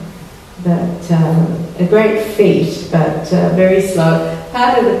jumper. But a great feat, but very slow.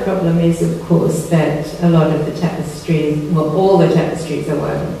 Part of the problem is, of course, that a lot of the tapestries, well, all the tapestries are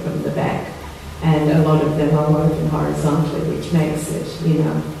woven from the back, and a lot of them are woven horizontally, which makes it,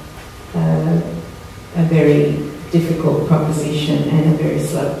 a very difficult proposition and a very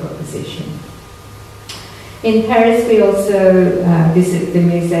slow proposition. In Paris, we also visit the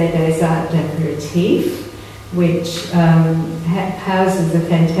Musée des Arts Décoratifs, which houses a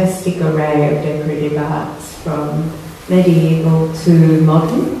fantastic array of decorative arts from medieval to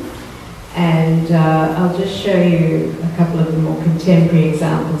modern. And I'll just show you a couple of the more contemporary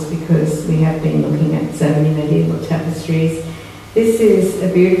examples because we have been looking at so many medieval tapestries. This is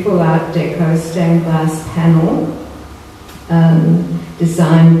a beautiful Art Deco stained glass panel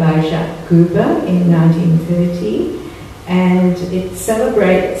designed by Jacques Guber in 1930, and it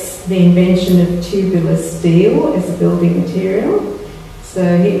celebrates the invention of tubular steel as a building material.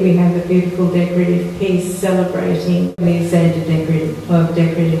 So here we have a beautiful decorative piece celebrating the Musee of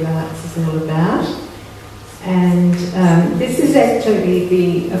Decorative Arts is all about. And this is actually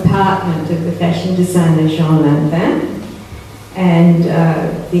the apartment of the fashion designer Jean Lanvin. And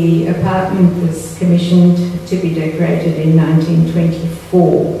the apartment was commissioned to be decorated in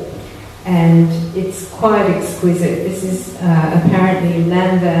 1924. And it's quite exquisite. This is apparently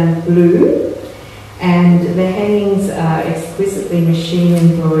Lanvin blue. And the hangings are exquisitely machine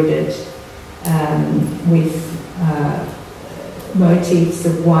embroidered with motifs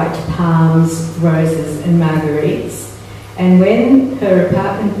of white palms, roses and marguerites. And when her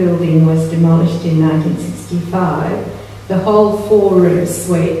apartment building was demolished in 1965, the whole four-room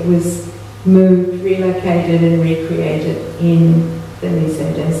suite was moved, relocated and recreated in the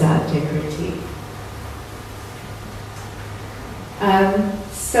Musée des Arts Décoratifs.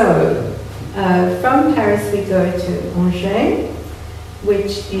 From Paris we go to Angers,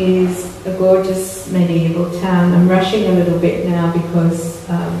 which is a gorgeous medieval town. I'm rushing a little bit now because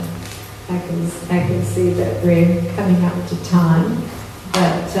I can see that we're coming up to time.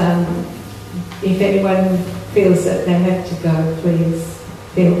 But if anyone feels that they have to go, please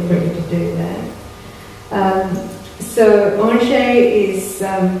feel free to do that. So Angers is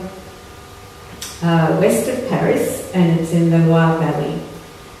west of Paris, and it's in the Loire Valley.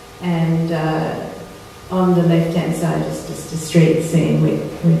 And on the left-hand side is just a street scene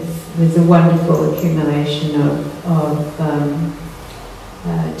with a wonderful accumulation of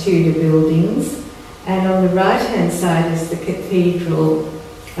Tudor buildings. And on the right-hand side is the cathedral,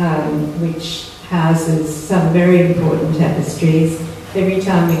 which houses some very important tapestries. Every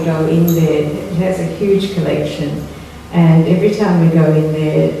time we go in there, it has a huge collection. And every time we go in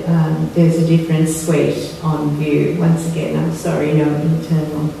there, there's a different suite on view. Once again, I'm sorry, no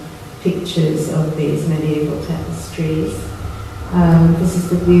internal pictures of these medieval tapestries. This is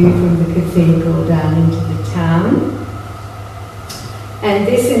the view from the cathedral down into the town. And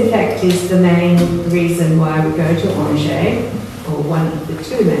this, in fact, is the main reason why we go to Angers, or one of the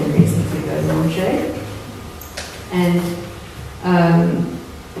two main reasons we go to Angers. And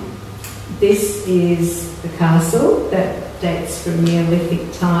this is the castle that dates from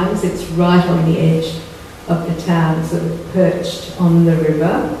Neolithic times. It's right on the edge of the town, sort of perched on the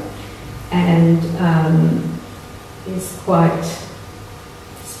river, and is quite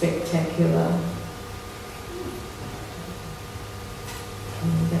spectacular.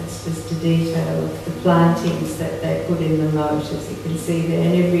 And that's just a detail of the plantings that they put in the moat, as you can see there.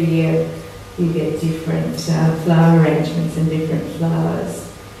 And every year you get different flower arrangements and different flowers.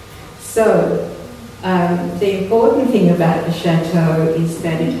 So the important thing about the chateau is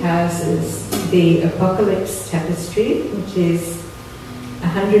that it houses the Apocalypse tapestry, which is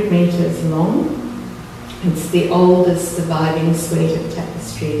 100 metres long. It's the oldest surviving suite of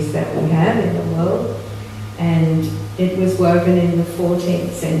tapestries that we have in the world, and it was woven in the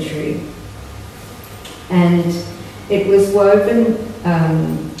 14th century. And it was woven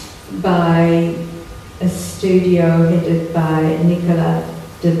by a studio headed by Nicolas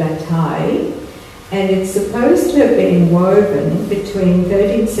de Bataille, and it's supposed to have been woven between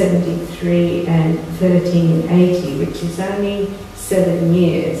 1373 and 1380, which is only 7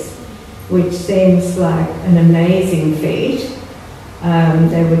 years, which seems like an amazing feat.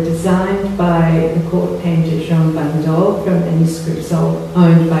 They were designed by the court painter Jean Bandol from manuscripts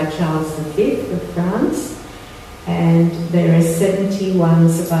owned by Charles V of France, and there are 71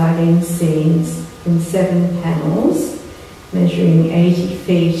 surviving scenes in 7 panels, measuring 80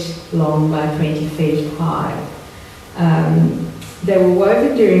 feet long by 20 feet high. They were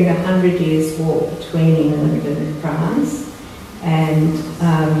woven during the 100 Years' War between England and France, and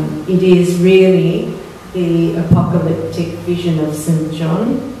it is really the apocalyptic vision of St.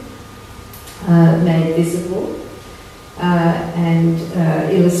 John made visible, and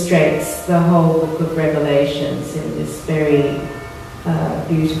illustrates the whole book of Revelations in this very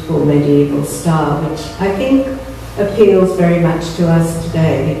beautiful medieval style, which I think appeals very much to us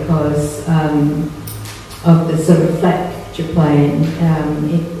today because of the sort of flat picture plane.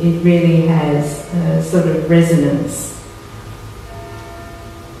 It really has a sort of resonance.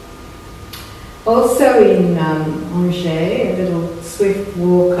 Also in Angers, a little swift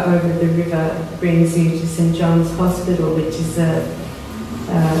walk over the river brings you to St. John's Hospital, which is a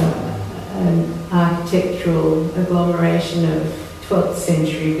an architectural agglomeration of 12th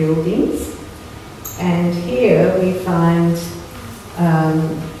century buildings. And here we find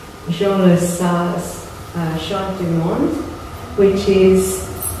Jean Le Sart's Chant du Monde, which is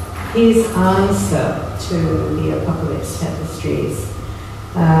his answer to the Apocalypse tapestries.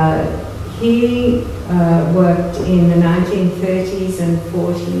 He worked in the 1930s and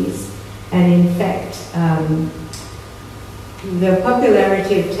 40s, and in fact, the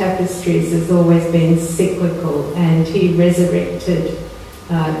popularity of tapestries has always been cyclical, and he resurrected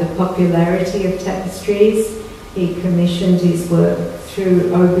the popularity of tapestries. He commissioned his work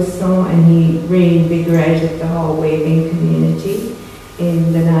through Aubusson, and he reinvigorated the whole weaving community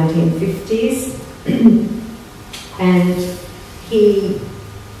in the 1950s. And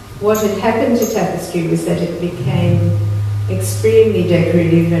what had happened to tapestry was that it became extremely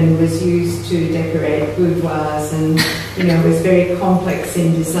decorative and was used to decorate boudoirs, and was very complex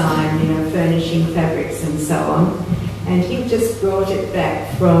in design, furnishing fabrics and so on. And he just brought it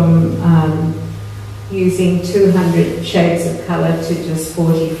back from using 200 shades of colour to just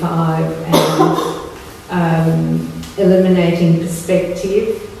 45, and eliminating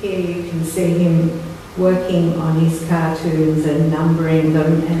perspective. Here you can see him working on his cartoons and numbering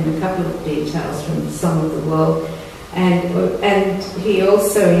them, and a couple of details from the Song of the World. And he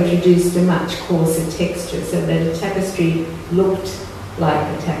also introduced a much coarser texture, so that a tapestry looked like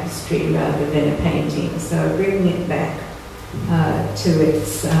a tapestry rather than a painting. So bringing it back to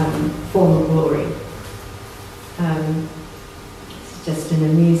its former glory. It's just an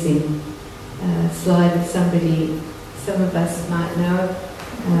amusing slide of somebody some of us might know.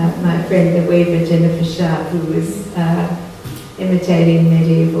 My friend the weaver Jennifer Sharp, who was imitating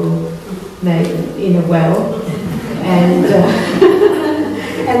medieval maiden in a well, and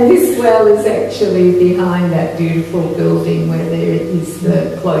this well is actually behind that beautiful building where there is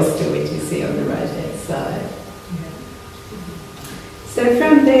the cloister, which you see on the right hand side. So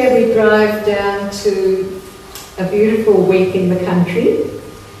from there we drive down to a beautiful week in the country.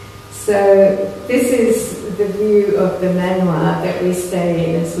 So this is the view of the manoir that we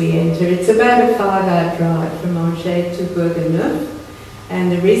stay in as we enter. It's about a 5-hour drive from Angers to Bourgneuf,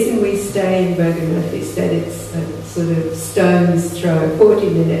 and the reason we stay in Bourgneuf is that it's a sort of stone's throw,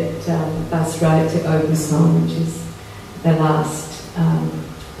 40-minute bus ride to Aubusson, which is the last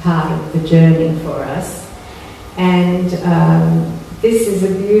part of the journey for us. And this is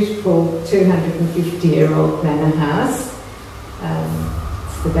a beautiful 250-year-old manor house.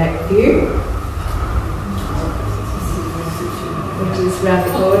 It's the back view, which is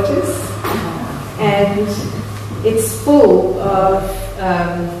rather gorgeous, and it's full of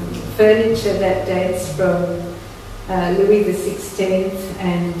furniture that dates from Louis XVI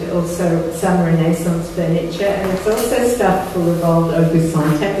and also some Renaissance furniture, and it's also stuffed full of old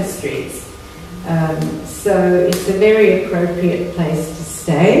Aubusson tapestries. So it's a very appropriate place to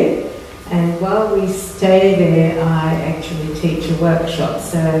stay, and while we stay there I actually teach a workshop,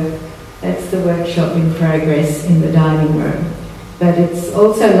 so that's the workshop in progress in the dining room. But it's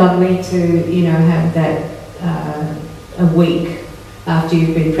also lovely to, have that a week after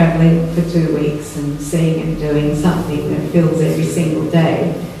you've been travelling for 2 weeks and seeing and doing something that fills every single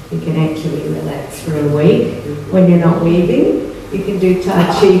day. You can actually relax for a week. When you're not weaving, you can do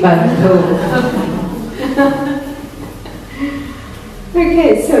Tai Chi by the pool.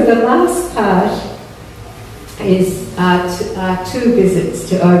 Okay, so the last part is our 2 visits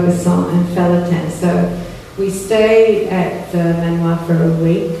to Aubusson and Felletin. So we stay at the manoir for a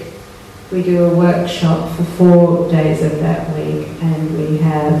week. We do a workshop for 4 days of that week, and we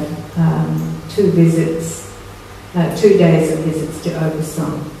have 2 visits, 2 days of visits to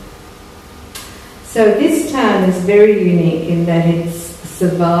Aubusson. So this town is very unique in that it's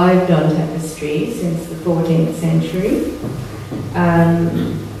survived on tapestry since the 14th century.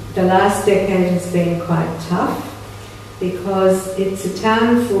 The last decade has been quite tough because it's a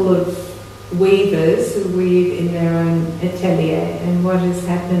town full of weavers who weave in their own atelier, and what has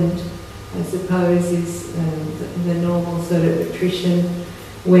happened, I suppose, is the normal sort of attrition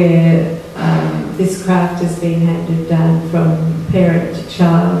where this craft has been handed down from parent to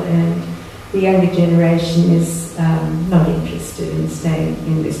child, and the younger generation is not interested in staying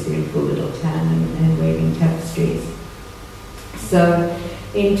in this beautiful little town and weaving tapestries. So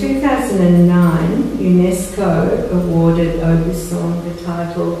in 2009, UNESCO awarded Aubusson the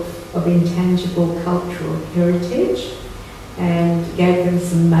title of Intangible Cultural Heritage and gave them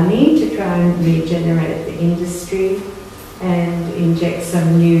some money to try and regenerate the industry and inject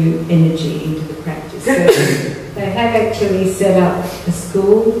some new energy into the practice. So they have actually set up a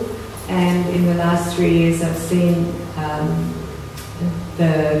school, and in the last 3 years I've seen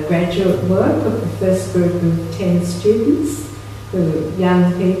the graduate work of the first group of 10 students,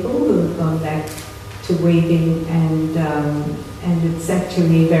 young people who have gone back to weaving, and it's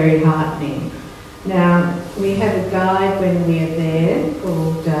actually very heartening. Now, we have a guide when we are there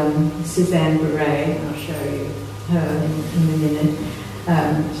called Suzanne Beret. I'll show you her in a minute.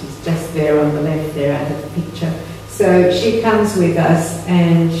 She's just there on the left there out of the picture. So she comes with us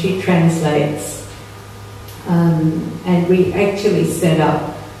and she translates. And we actually set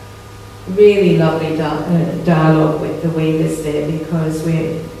up really lovely dialogue with the weavers there, because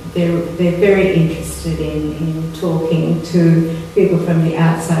they're very interested in talking to people from the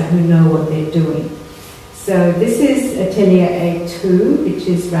outside who know what they're doing. So this is Atelier A2, which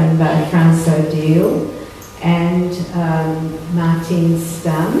is run by France Odile and Martine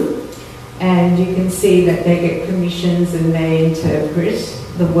Stam. And you can see that they get commissions and they interpret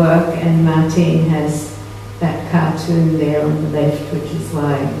the work, and Martine has that cartoon there on the left, which is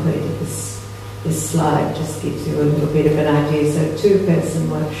why I included this slide. Just gives you a little bit of an idea. So,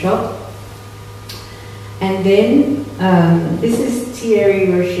 two-person workshop. And then this is Thierry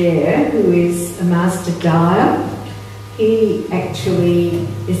Roger, who is a master dyer. He actually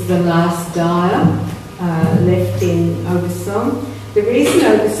is the last dyer left in Aubusson. The reason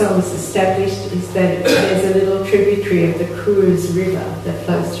Aubusson was established is that there's a little tributary of the Creuse River that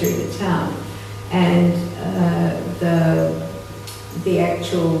flows through the town. And the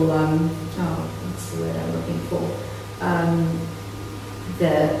actual, what's the word I'm looking for?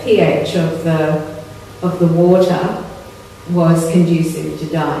 The pH of the water was conducive to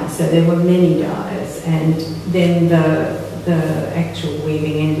dyeing, so there were many dyers, and then the actual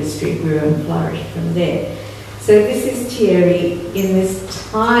weaving industry grew and flourished from there. So this is Thierry in this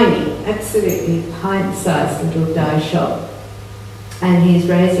tiny, absolutely pint-sized little dye shop, and he's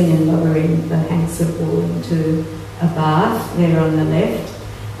raising and lowering the hanks of wool into a bath there on the left,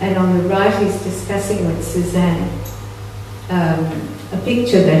 and on the right he's discussing with Suzanne a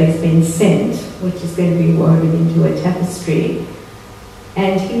picture that has been sent, which is going to be woven into a tapestry,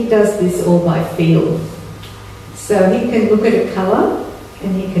 and he does this all by feel. So he can look at a colour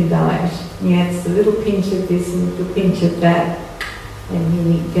and he can dye it. He adds a little pinch of this and a little pinch of that, and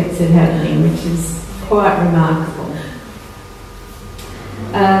he gets it happening, which is quite remarkable.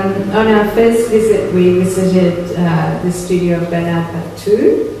 On our first visit, we visited the studio of Bernard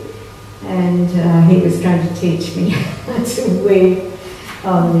Batu, and he was trying to teach me how to weave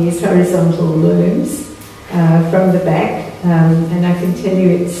on these horizontal looms from the back, and I can tell you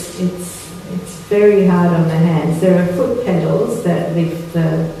it's very hard on the hands. There are foot pedals that lift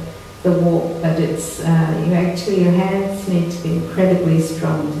the warp, but it's your hands need to be incredibly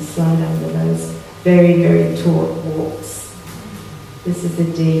strong to slide under those very, very taut warps. This is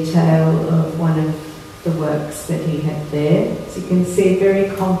a detail of one of the works that he had there. So you can see,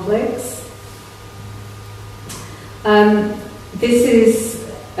 very complex. This is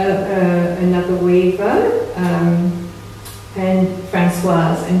another weaver, and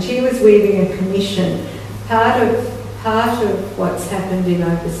Françoise, and she was weaving a commission. Part of what's happened in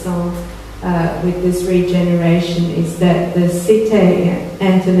Aubusson with this regeneration is that the Cité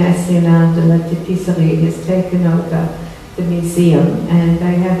Internationale de la Tapisserie has taken over the museum, and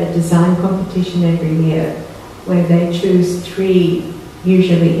they have a design competition every year where they choose 3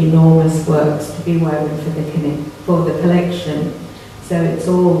 usually enormous works to be woven for the collection. So it's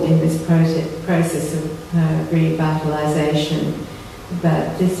all in this process of revitalisation.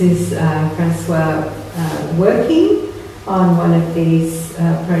 But this is Francois working on one of these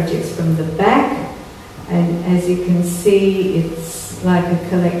projects from the back, and as you can see, it's like a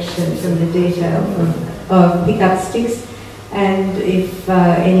collection from the detail of pick-up sticks. And if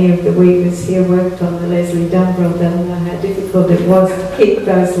any of the weavers here worked on the Leslie Dumbrell, they'll know how difficult it was to keep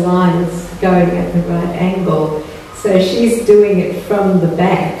those lines going at the right angle. So she's doing it from the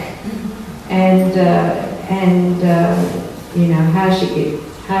back, and you know how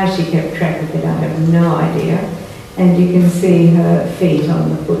she kept track of it, I have no idea. And you can see her feet on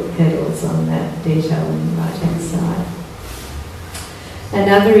the foot pedals on that detail on the right-hand side.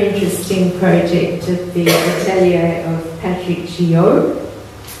 Another interesting project at the atelier of Patrick Gillot,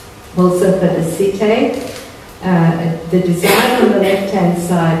 also for the Cité. The design on the left-hand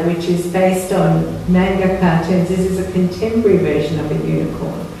side, which is based on manga cartoons, this is a contemporary version of a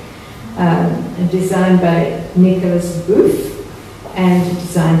unicorn, designed by Nicolas Bouff and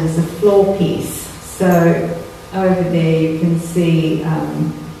designed as a floor piece. So over there you can see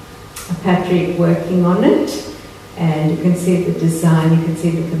Patrick working on it, and you can see the design, you can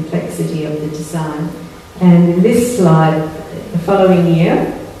see the complexity of the design. And in this slide, the following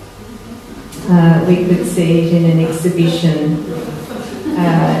year, we could see it in an exhibition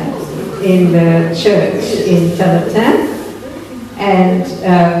in the church in Fellerton. And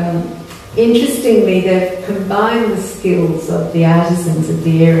interestingly, they've combined the skills of the artisans of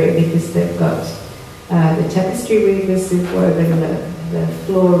the area, because they've got the tapestry weavers who've woven the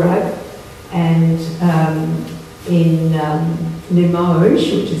floor rug, and in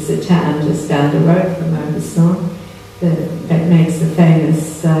Limoges, which is a town just down the road from Aubusson, that makes the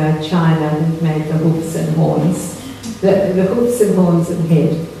famous china that made the hoofs and horns. The hoofs and horns and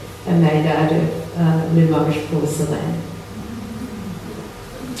head are made out of Limoges porcelain.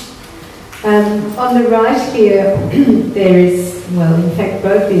 On the right here, there is, well, in fact,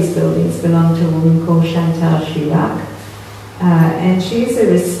 both these buildings belong to a woman called Chantal Chirac, and she's a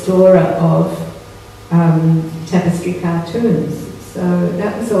restorer of tapestry cartoons. So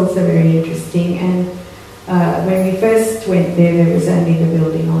that was also very interesting. And when we first went there, there was only the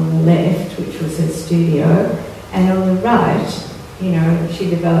building on the left, which was her studio, and on the right, you know, she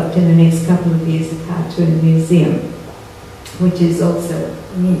developed in the next couple of years a cartoon museum, which is also,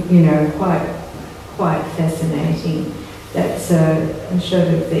 you know, quite fascinating. That's a shot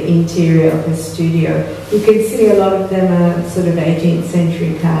of the interior of her studio. You can see a lot of them are sort of 18th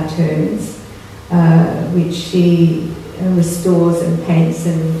century cartoons, which she restores and paints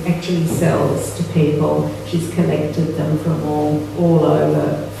and actually sells to people. She's collected them from all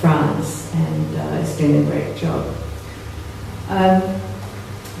over France, and is doing a great job.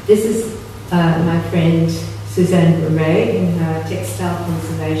 This is my friend Suzanne Beret in her textile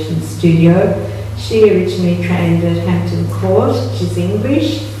conservation studio. She originally trained at Hampton Court. She's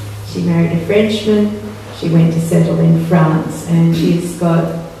English. She married a Frenchman. She went to settle in France, and she's got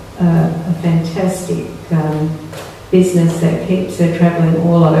a fantastic business that keeps her travelling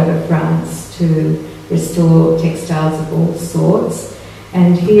all over France to restore textiles of all sorts.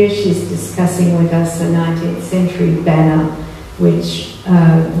 And here she's discussing with us a 19th century banner which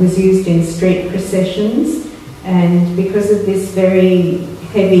was used in street processions, and because of this very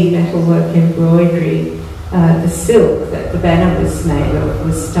heavy metalwork embroidery, the silk that the banner was made of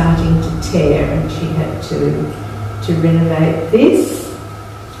was starting to tear, and she had to renovate this.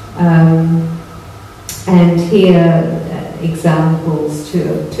 And here examples,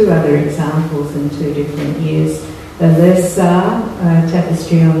 two other examples in two different years. The Lessard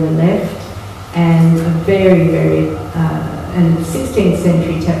tapestry on the left, and a very and 16th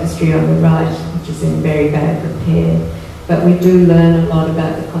century tapestry on the right, which is in very bad repair. But we do learn a lot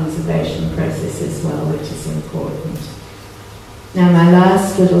about the conservation process as well, which is important. Now, my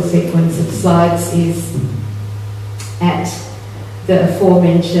last little sequence of slides is at the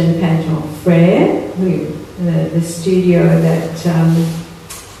aforementioned Panton Frere, the studio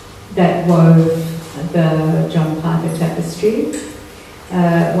that wove the John Piper tapestry.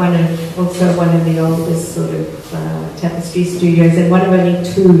 Also one of the oldest sort of tapestry studios, and one of only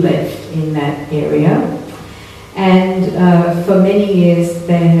two left in that area. And for many years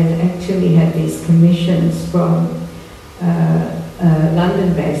they had actually had these commissions from a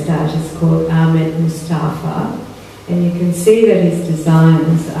London-based artist called Ahmed Mustafa, and you can see that his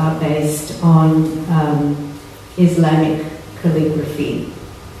designs are based on Islamic calligraphy.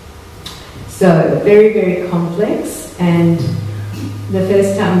 So very complex. And the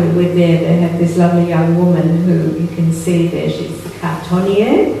first time we were there, they had this lovely young woman who you can see there. She's the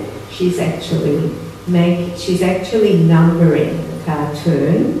cartonnier. She's actually numbering the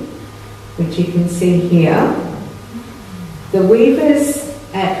cartoon, which you can see here. The weavers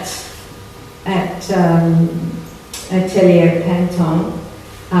at Atelier Panton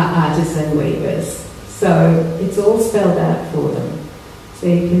are artisan weavers, so it's all spelled out for them. So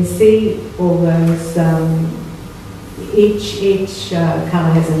you can see all those. Each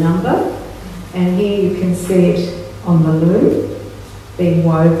colour has a number, and here you can see it on the loom being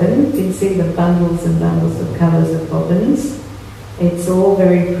woven. You can see the bundles and bundles of colours of bobbins. It's all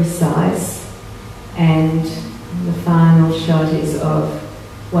very precise, and the final shot is of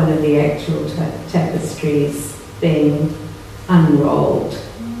one of the actual tapestries being unrolled.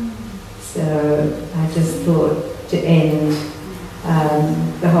 So I just thought to end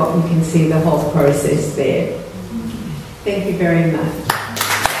you can see the whole process there. Thank you very much.